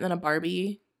totally different than a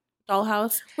Barbie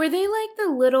dollhouse. Were they like the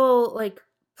little like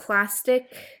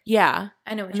plastic? Yeah.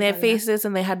 I know what and they had faces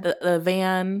and they had the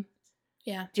van.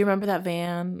 Yeah. Do you remember that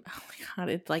van? Oh my god,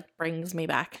 it like brings me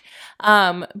back.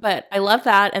 But I love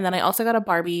that. And then I also got a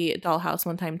Barbie dollhouse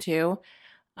one time too.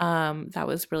 That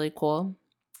was really cool.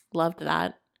 Loved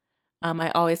that.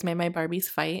 I always made my Barbies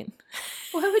fight.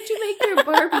 Why would you make your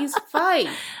Barbies fight?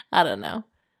 I don't know.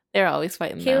 They're always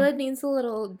fighting. Kayla needs a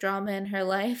little drama in her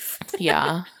life.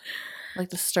 Yeah. Like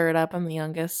to stir it up. I'm the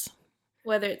youngest.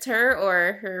 Whether it's her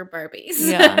or her Barbies.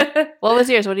 Yeah. What was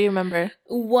yours? What do you remember?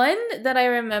 One that I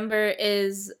remember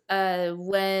is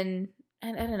when,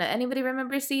 I don't know, anybody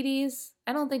remember CDs?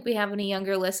 I don't think we have any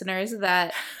younger listeners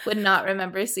that would not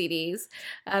remember CDs.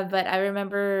 But I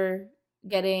remember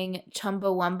getting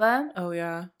Chumbawamba. Oh,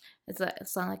 yeah. It's a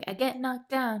song like, I get knocked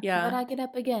down, but I get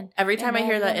up again. Every time I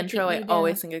hear that intro, I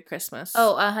always think of Christmas.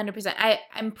 Oh, 100%.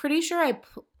 I'm pretty sure you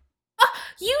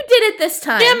did it this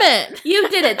time. Damn it. You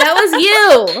did it. That was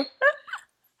you.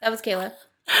 That was Kayla.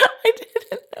 I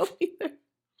didn't know either.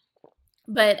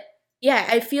 But yeah,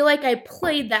 I feel like I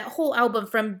played that whole album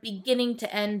from beginning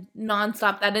to end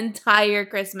nonstop that entire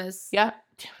Christmas. Yeah.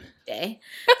 day.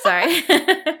 Sorry.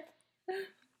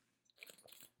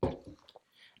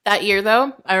 That year,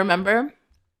 though, I remember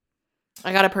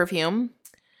I got a perfume,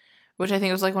 which I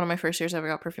think was like one of my first years I ever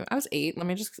got perfume. I was 8. Let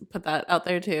me just put that out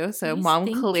there too. So You mom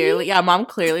stinky?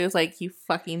 clearly was like, you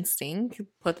fucking stink.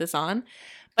 Put this on.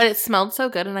 But it smelled so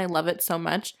good and I love it so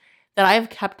much that I've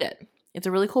kept it. It's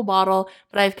a really cool bottle,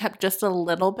 but I've kept just a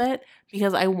little bit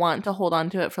because I want to hold on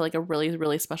to it for like a really,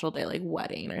 really special day, like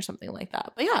wedding or something like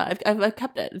that. But yeah, I've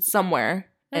kept it. It's somewhere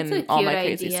That's a in all cute my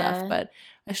crazy idea. stuff, but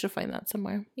I should find that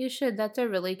somewhere. You should. That's a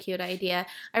really cute idea.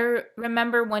 I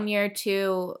remember one year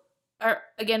too. Or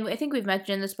again, I think we've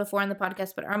mentioned this before on the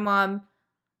podcast, but our mom,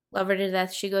 love her to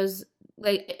death. She goes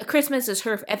like, Christmas is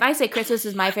her. If I say Christmas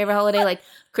is my favorite holiday, like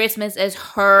Christmas is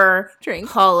her Drink.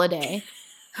 holiday.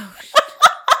 Oh,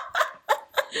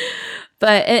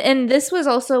 but and this was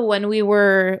also when we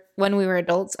were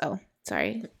adults. Oh,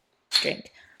 sorry, drink.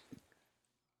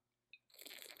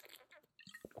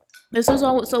 This was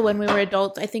also when we were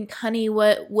adults. I think Honey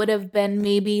would have been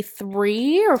maybe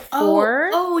 3 or 4.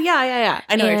 Oh yeah.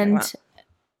 I know what you're talking And about.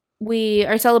 we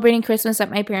are celebrating Christmas at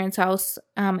my parents' house,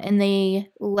 and they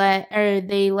let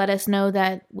us know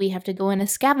that we have to go on a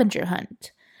scavenger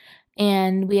hunt.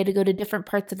 And we had to go to different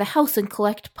parts of the house and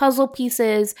collect puzzle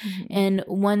pieces. Mhm. And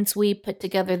once we put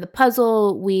together the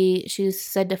puzzle, she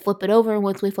said to flip it over. And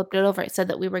once we flipped it over, it said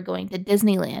that we were going to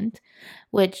Disneyland,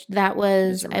 which that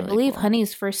was, That's I really believe, cool.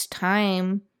 Honey's first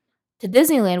time to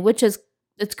Disneyland, which is,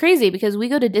 it's crazy because we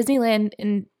go to Disneyland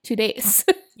in 2 days.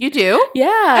 You do? Yeah.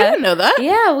 I didn't know that.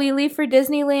 Yeah, we leave for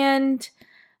Disneyland.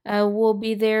 We'll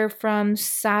be there from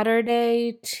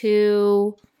Saturday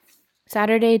to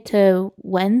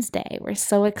Wednesday. We're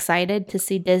so excited to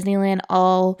see Disneyland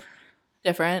all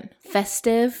Different.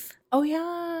 festive. Oh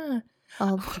yeah.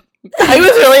 All I was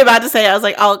really about to say. I was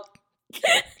like, I'll.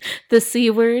 the C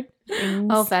word.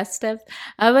 Things. All festive.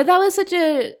 But that was such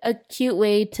a cute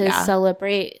way to Yeah.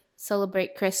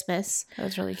 celebrate Christmas. That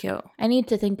was really cute. I need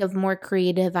to think of more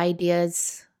creative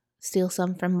ideas. Steal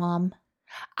some from Mom.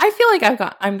 I feel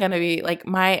like I'm gonna be like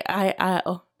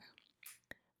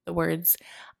the words.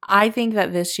 I think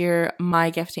that this year my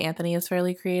gift to Anthony is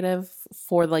fairly creative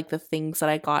for like the things that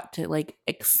I got to like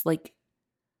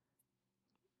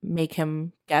make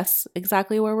him guess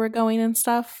exactly where we're going and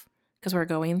stuff because we're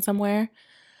going somewhere.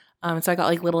 So I got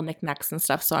like little knickknacks and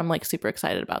stuff. So I'm like super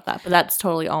excited about that. But that's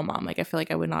totally all Mom. Like I feel like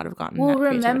I would not have gotten. Well, that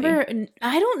creativity. remember,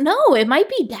 I don't know. It might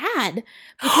be Dad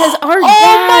because our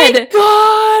Oh dad.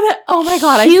 Oh my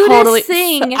god! Cutest I totally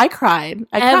thing I cried.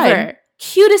 I ever. cried.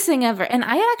 Cutest thing ever. And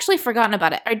I had actually forgotten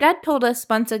about it. Our dad told us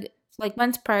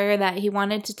months prior that he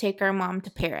wanted to take our mom to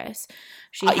Paris.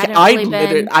 She hadn't really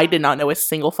been. I did not know a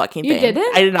single fucking You thing.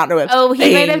 didn't? I did not know a Oh,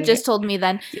 he might have thing. just told me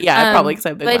then. Yeah, probably because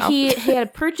I've been. But he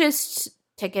had purchased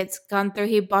tickets, gone through.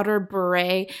 He bought her a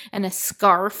beret and a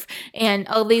scarf and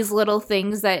all these little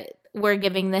things that were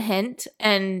giving the hint.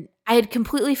 And I had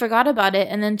completely forgot about it.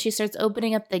 And then she starts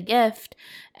opening up the gift,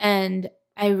 and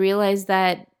I realized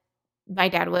that my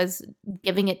dad was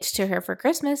giving it to her for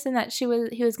Christmas, and that he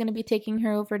was going to be taking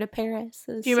her over to Paris.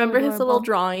 Do you remember his little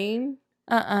drawing?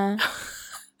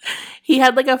 He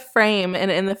had like a frame, and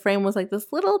in the frame was like this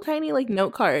little tiny like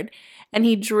note card, and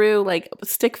he drew like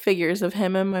stick figures of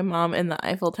him and my mom in the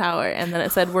Eiffel Tower, and then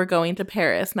it said "We're going to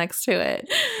Paris" next to it,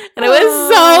 and it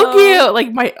was so cute.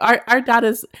 Like our dad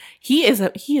is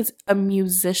a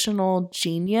musicianal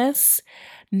genius,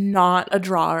 not a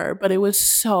drawer, but it was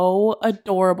so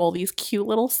adorable. These cute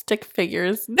little stick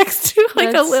figures next to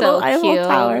like That's a little so Eiffel cute.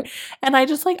 Tower. And I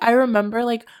just like, I remember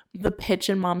like the pitch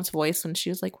in Mom's voice when she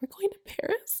was like, "We're going to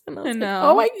Paris." And I was I like, know.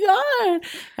 oh my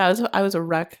God. I was a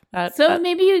wreck. So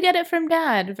maybe you get it from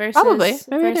Dad Probably.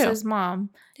 Maybe I do. versus Mom.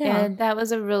 Yeah. And that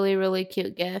was a really, really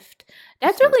cute gift.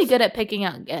 Dad's Of course. really good at picking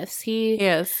out gifts. He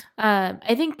is. I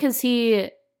think because he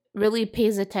really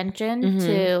pays attention Mhm.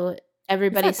 to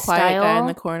everybody's He's that quiet style. guy in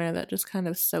the corner that just kind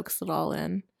of soaks it all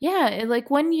in. Yeah, like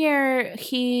one year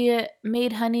he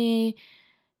made Honey.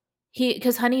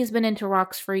 Because Honey's been into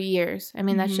rocks for years. I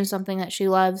mean, that's Mhm. just something that she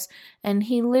loves. And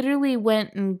he literally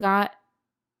went and got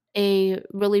a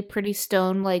really pretty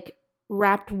stone, like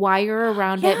wrapped wire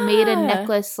around it, made a Yeah.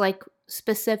 necklace like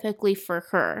specifically for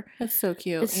her. That's so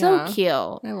cute. It's Yeah. so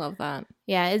cute. I love that.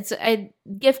 Yeah,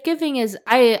 gift giving is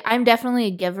I'm definitely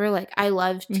a giver. Like I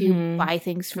love to Mhm. buy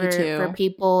things Me too. for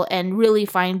people and really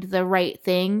find the right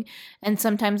thing. And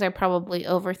sometimes I probably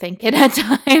overthink it at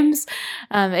times.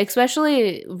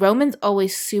 Especially Roman's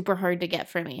always super hard to get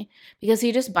for me because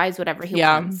he just buys whatever he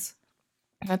Yeah. wants.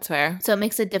 That's fair. So it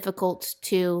makes it difficult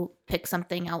to pick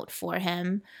something out for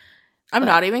him. I'm But-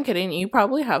 not even kidding. You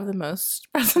probably have the most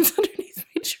presents underneath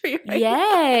my tree right now.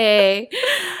 Yay!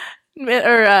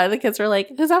 The kids were like,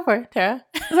 "Who's that for, Tara?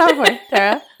 Who's that for,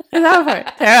 Tara? Who's that for,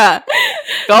 Tara?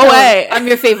 Go away! I'm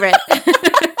your favorite."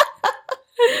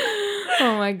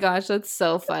 Oh my gosh, that's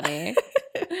so funny.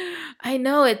 I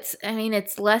know it's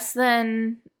less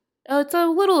than, it's a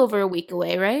little over a week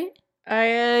away, right?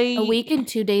 A week and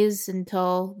 2 days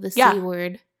until the C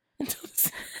word.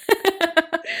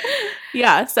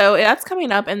 Yeah, so that's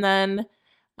coming up, and then,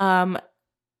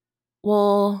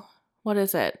 well, what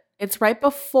is it? It's right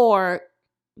before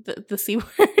the C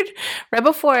word, right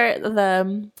before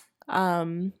the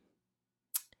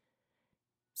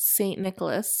St.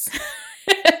 Nicholas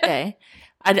Day.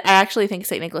 I actually think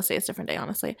St. Nicholas Day is a different day,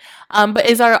 honestly. But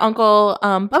is our uncle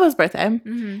Bubba's birthday,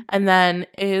 Mm-hmm. and then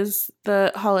is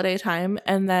the holiday time,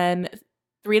 and then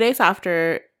 3 days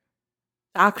after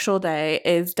the actual day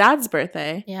is Dad's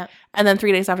birthday. Yeah. And then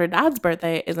 3 days after Dad's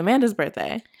birthday is Amanda's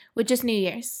birthday. Which is New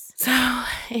Year's. So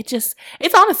it's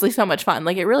honestly so much fun.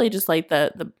 Like, it really just, like,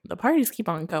 the parties keep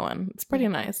on going. It's pretty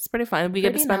nice. It's pretty fun. We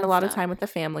get to spend a lot of time with the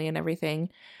family and everything.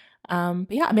 But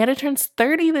yeah, Amanda turns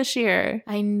 30 this year.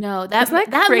 I know. That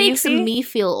makes me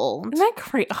feel old. Isn't that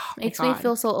crazy? Oh, makes me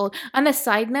feel so old. On a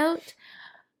side note,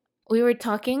 we were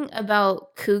talking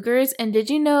about cougars, and did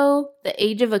you know the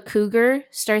age of a cougar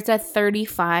starts at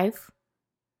 35?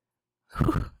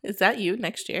 Is that you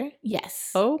next year?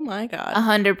 Yes. Oh my God.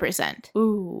 100%.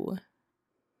 Ooh.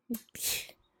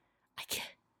 I can't.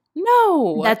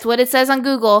 No. That's what it says on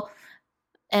Google,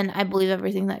 and I believe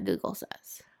everything that Google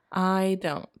says. I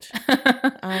don't.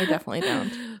 I definitely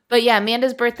don't. But yeah,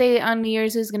 Amanda's birthday on New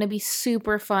Year's is going to be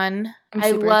super fun.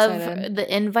 I love excited.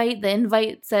 The invite. The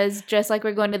invite says, just like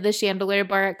we're going to the Chandelier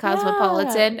Bar at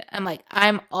Cosmopolitan. Yeah. I'm like,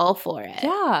 I'm all for it.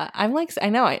 Yeah. I'm like, I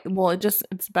know.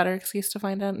 It's a better excuse to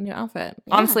find a new outfit.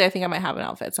 Yeah. Honestly, I think I might have an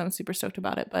outfit, so I'm super stoked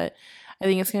about it. But I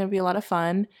think it's going to be a lot of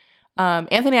fun.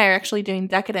 Anthony and I are actually doing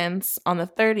Decadence on the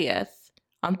 30th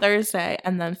on Thursday.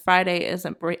 And then Friday is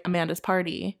Amanda's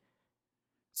party.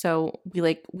 So we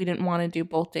didn't want to do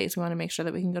both days. We want to make sure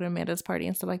that we can go to Amanda's party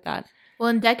and stuff like that. Well,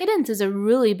 and Decadence is a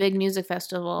really big music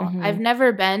festival. Mm-hmm. I've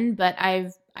never been, but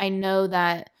I know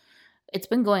that it's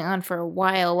been going on for a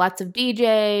while. Lots of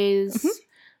DJs.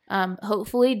 Mm-hmm.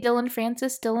 Hopefully Dylan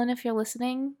Francis. Dylan, if you're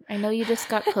listening, I know you just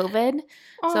got COVID.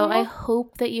 So I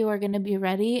hope that you are going to be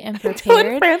ready and prepared.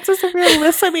 Dylan Francis, if you're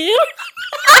listening.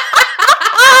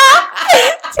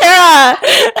 Tara.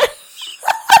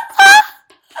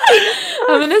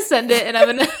 I'm going to send it, and I'm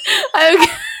going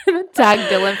to tag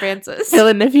Dylan Francis.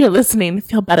 Dylan, if you're listening,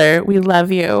 feel better. We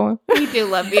love you. We do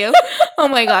love you. Oh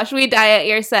my gosh, we die at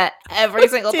your set every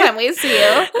single time we see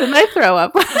you. Didn't I throw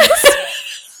up?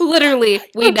 Literally,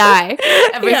 we die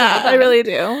every single time. I really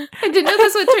do. I didn't know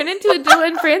this would turn into a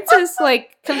Dylan Francis,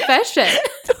 confession.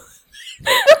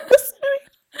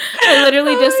 I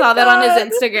literally just saw that on his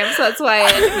Instagram, so that's why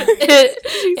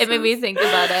it made me think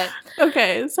about it.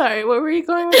 Okay, sorry. What were you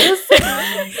going with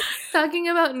this? Talking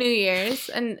about New Year's,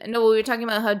 and no, we were talking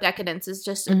about how Decadence is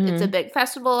just it's a big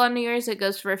festival on New Year's. It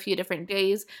goes for a few different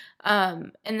days,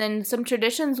 and then some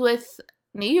traditions with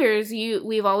New Year's.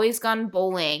 We've always gone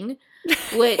bowling,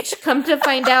 which come to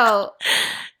find out.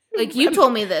 You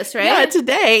told me this, right? Yeah,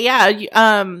 today. Yeah.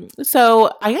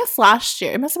 So I guess last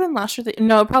year, it must have been last year.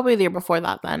 No, probably the year before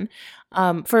that then.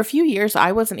 For a few years,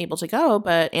 I wasn't able to go,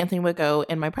 but Anthony would go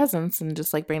in my presence and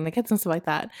just bring the kids and stuff like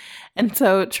that. And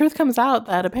so truth comes out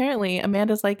that apparently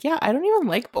Amanda's like, yeah, I don't even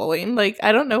like bowling.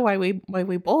 I don't know why we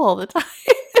bowl all the time.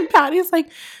 And Patty's like,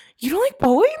 you don't like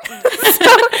bowling?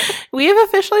 So we have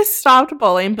officially stopped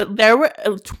bowling, but there were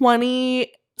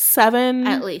 27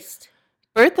 at least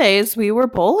birthdays we were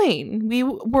bowling. We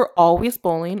were always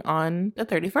bowling on the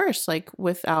 31st,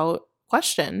 without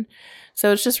question.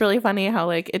 So it's just really funny how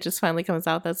it just finally comes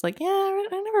out that's yeah, I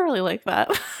never really liked that.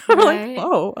 We're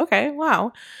whoa, okay,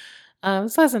 wow. So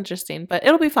that's interesting, but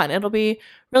it'll be fun. It'll be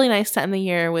really nice to end the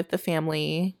year with the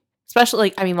family,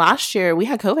 especially last year we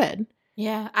had COVID.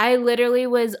 Yeah, I literally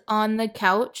was on the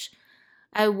couch.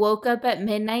 I woke up at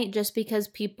midnight just because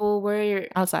people were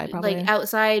outside, probably.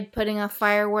 Outside putting off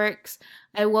fireworks.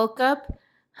 I woke up,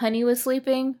 Honey was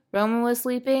sleeping, Roman was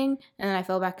sleeping, and then I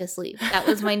fell back asleep. That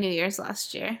was my New Year's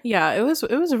last year. Yeah, it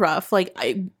was rough.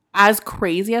 As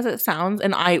crazy as it sounds,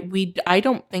 and I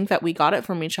don't think that we got it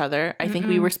from each other. I think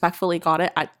we respectfully got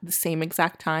it at the same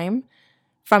exact time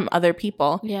from other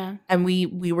people. Yeah. And we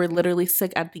were literally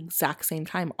sick at the exact same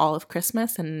time all of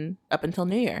Christmas and up until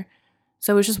New Year.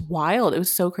 So it was just wild. It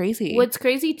was so crazy. What's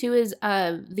crazy too is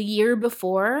the year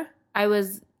before I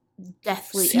was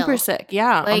deathly super ill. Sick.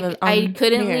 Yeah. I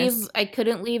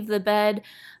couldn't leave the bed.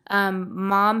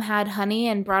 Mom had Honey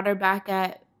and brought her back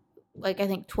at like I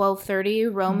think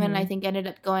 12:30. Roman, I Mhm. think, ended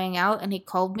up going out, and he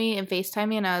called me and FaceTimed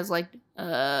me, and I was like,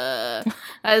 I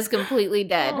was completely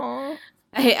dead. Aw.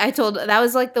 I told that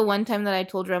was like the one time that I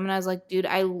told Roman, I was like, dude,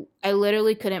 I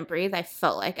literally couldn't breathe. I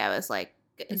felt like I was like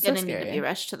It's so gonna need to be scary.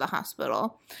 rushed to the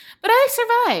hospital, but I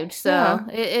survived, so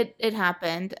Yeah. it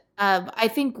happened. I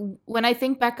think when I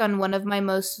think back on one of my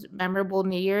most memorable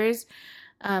New Year's,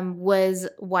 was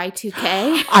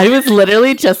Y2K. I was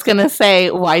literally just gonna say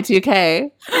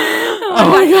Y2K. Oh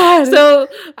my god. So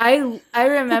I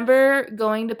remember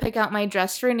going to pick out my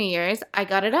dress for New Year's. I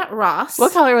got it at Ross.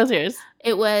 What color was yours?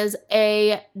 It was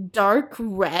a dark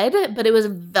red, but it was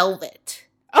velvet.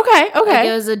 Okay. Like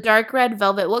it was a dark red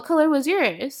velvet. What color was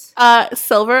yours?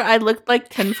 Silver. I looked like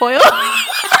tinfoil.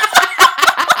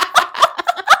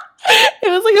 It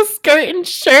was like a skirt and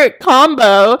shirt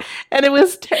combo, and it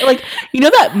was like, you know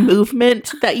that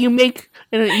movement that you make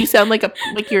and you sound like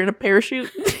you're in a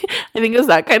parachute. I think it was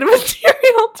that kind of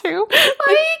material too. Why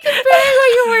are you comparing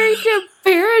what you're wearing to a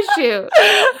parachute?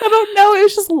 I don't know. It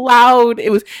was just loud.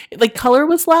 It was like color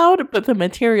was loud, but the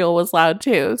material was loud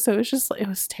too. So it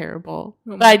was terrible.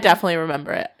 But I definitely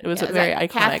remember it. It was very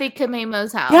iconic. Kathy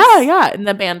Kamemo's house. Yeah, and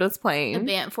the band was playing. The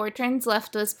band Four Turns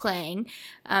Left was playing.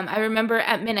 I remember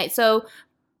at midnight. So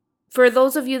for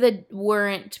those of you that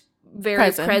weren't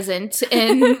very present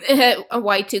in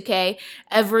Y2K,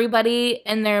 everybody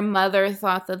and their mother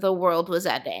thought that the world was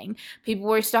ending. People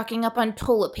were stocking up on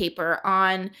toilet paper,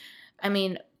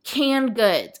 canned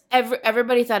goods.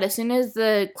 Everybody thought as soon as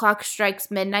the clock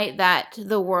strikes midnight that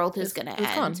the world is going to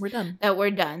end. Gone. We're done. That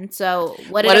we're done. So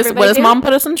what does mom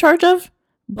put us in charge of?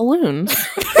 Balloons.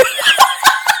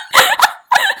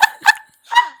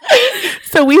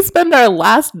 So we spend our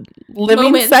last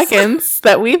living seconds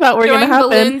that we thought were going to happen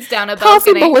balloons down a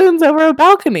tossing balcony. balloons over a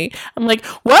balcony. I'm like,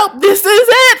 well, this is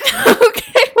it.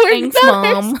 Okay, Thanks,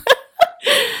 Mom.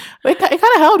 It kind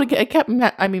of helped. It kept.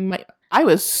 I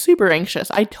was super anxious.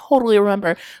 I totally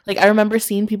remember. Like, I remember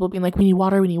seeing people being like, "We need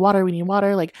water. We need water. We need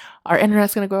water." Like, our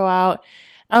internet's going to go out.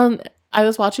 I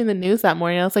was watching the news that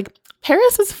morning. I was like,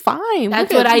 Paris is fine.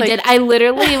 That's what I did. I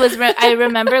literally was. I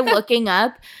remember looking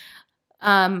up.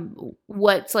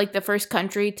 What's like the first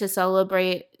country to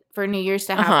celebrate for New Year's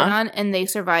to happen on, and they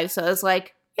survived. So I was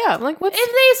like, yeah, like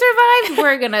if they survive,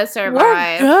 we're gonna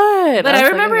survive. We're good. But I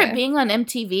remember it being on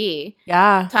MTV.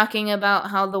 Yeah, talking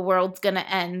about how the world's gonna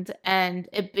end, and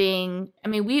it being.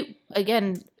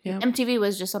 MTV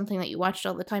was just something that you watched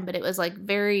all the time, but it was like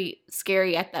very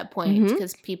scary at that point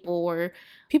because people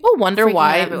wonder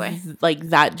why like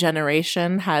that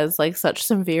generation has like such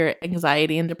severe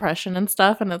anxiety and depression and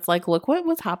stuff, and it's like, look what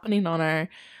was happening on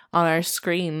our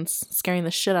screens, scaring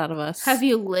the shit out of us. Have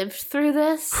you lived through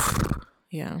this?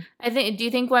 Yeah. Do you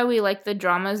think why we like the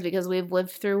dramas because we've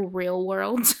lived through real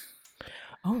world?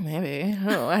 Oh, maybe.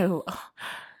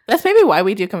 That's maybe why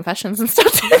we do confessions and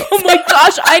stuff too. Oh my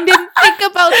gosh, I didn't think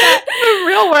about that.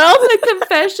 Real world. The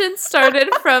confession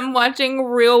started from watching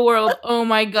Real World. Oh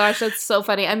my gosh, that's so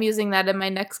funny. I'm using that in my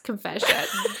next confession.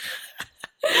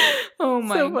 Oh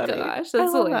my gosh,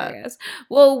 that's hilarious.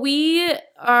 Well,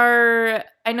 I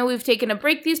know we've taken a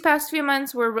break these past few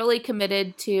months. We're really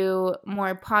committed to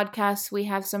more podcasts. We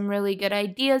have some really good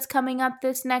ideas coming up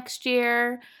this next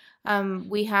year.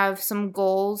 We have some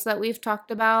goals that we've talked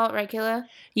about, right, Kayla?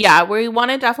 Yeah, we want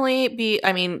to definitely be,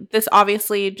 this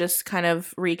obviously just kind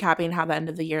of recapping how the end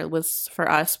of the year was for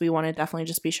us. We want to definitely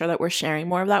just be sure that we're sharing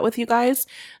more of that with you guys.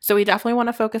 So we definitely want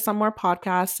to focus on more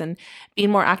podcasts and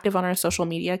being more active on our social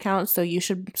media accounts. So you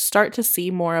should start to see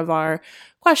more of our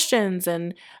questions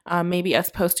and maybe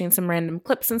us posting some random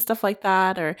clips and stuff like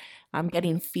that, or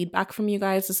getting feedback from you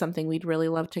guys is something we'd really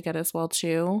love to get as well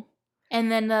too.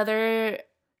 And then another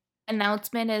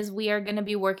announcement is we are going to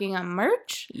be working on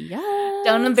merch. Yes.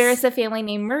 Don't Embarrass a Family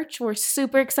Name merch. We're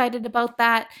super excited about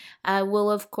that. We'll,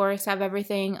 of course, have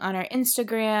everything on our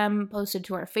Instagram, posted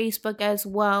to our Facebook as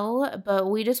well. But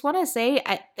we just want to say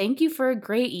thank you for a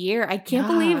great year. I can't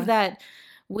believe that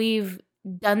we've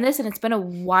done this and it's been a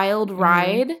wild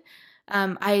ride.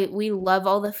 We love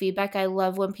all the feedback. I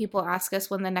love when people ask us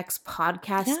when the next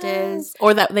podcast is.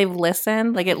 Or that they've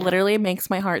listened. Like, it literally makes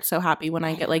my heart so happy when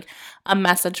I get like a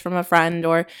message from a friend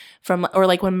or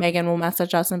like when Megan will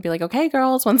message us and be like, okay,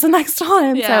 girls, when's the next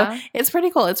one? Yeah. So it's pretty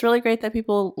cool. It's really great that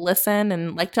people listen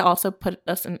and like to also put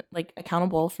us in like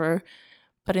accountable for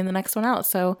putting the next one out.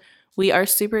 So we are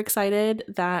super excited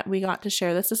that we got to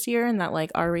share this year and that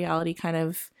like our reality kind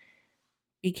of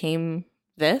became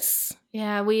this.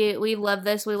 Yeah, we love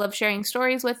this. We love sharing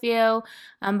stories with you.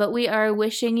 But we are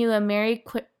wishing you a Merry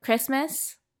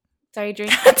Christmas. Sorry,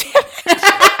 drink. Damn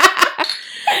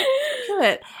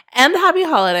it. And happy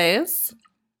holidays.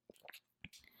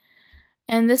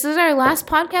 And this is our last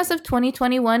podcast of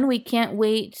 2021. We can't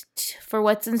wait for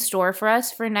what's in store for us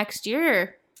for next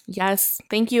year. Yes.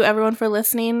 Thank you, everyone, for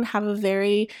listening. Have a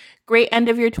very great end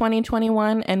of your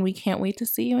 2021, and we can't wait to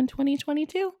see you in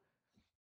 2022.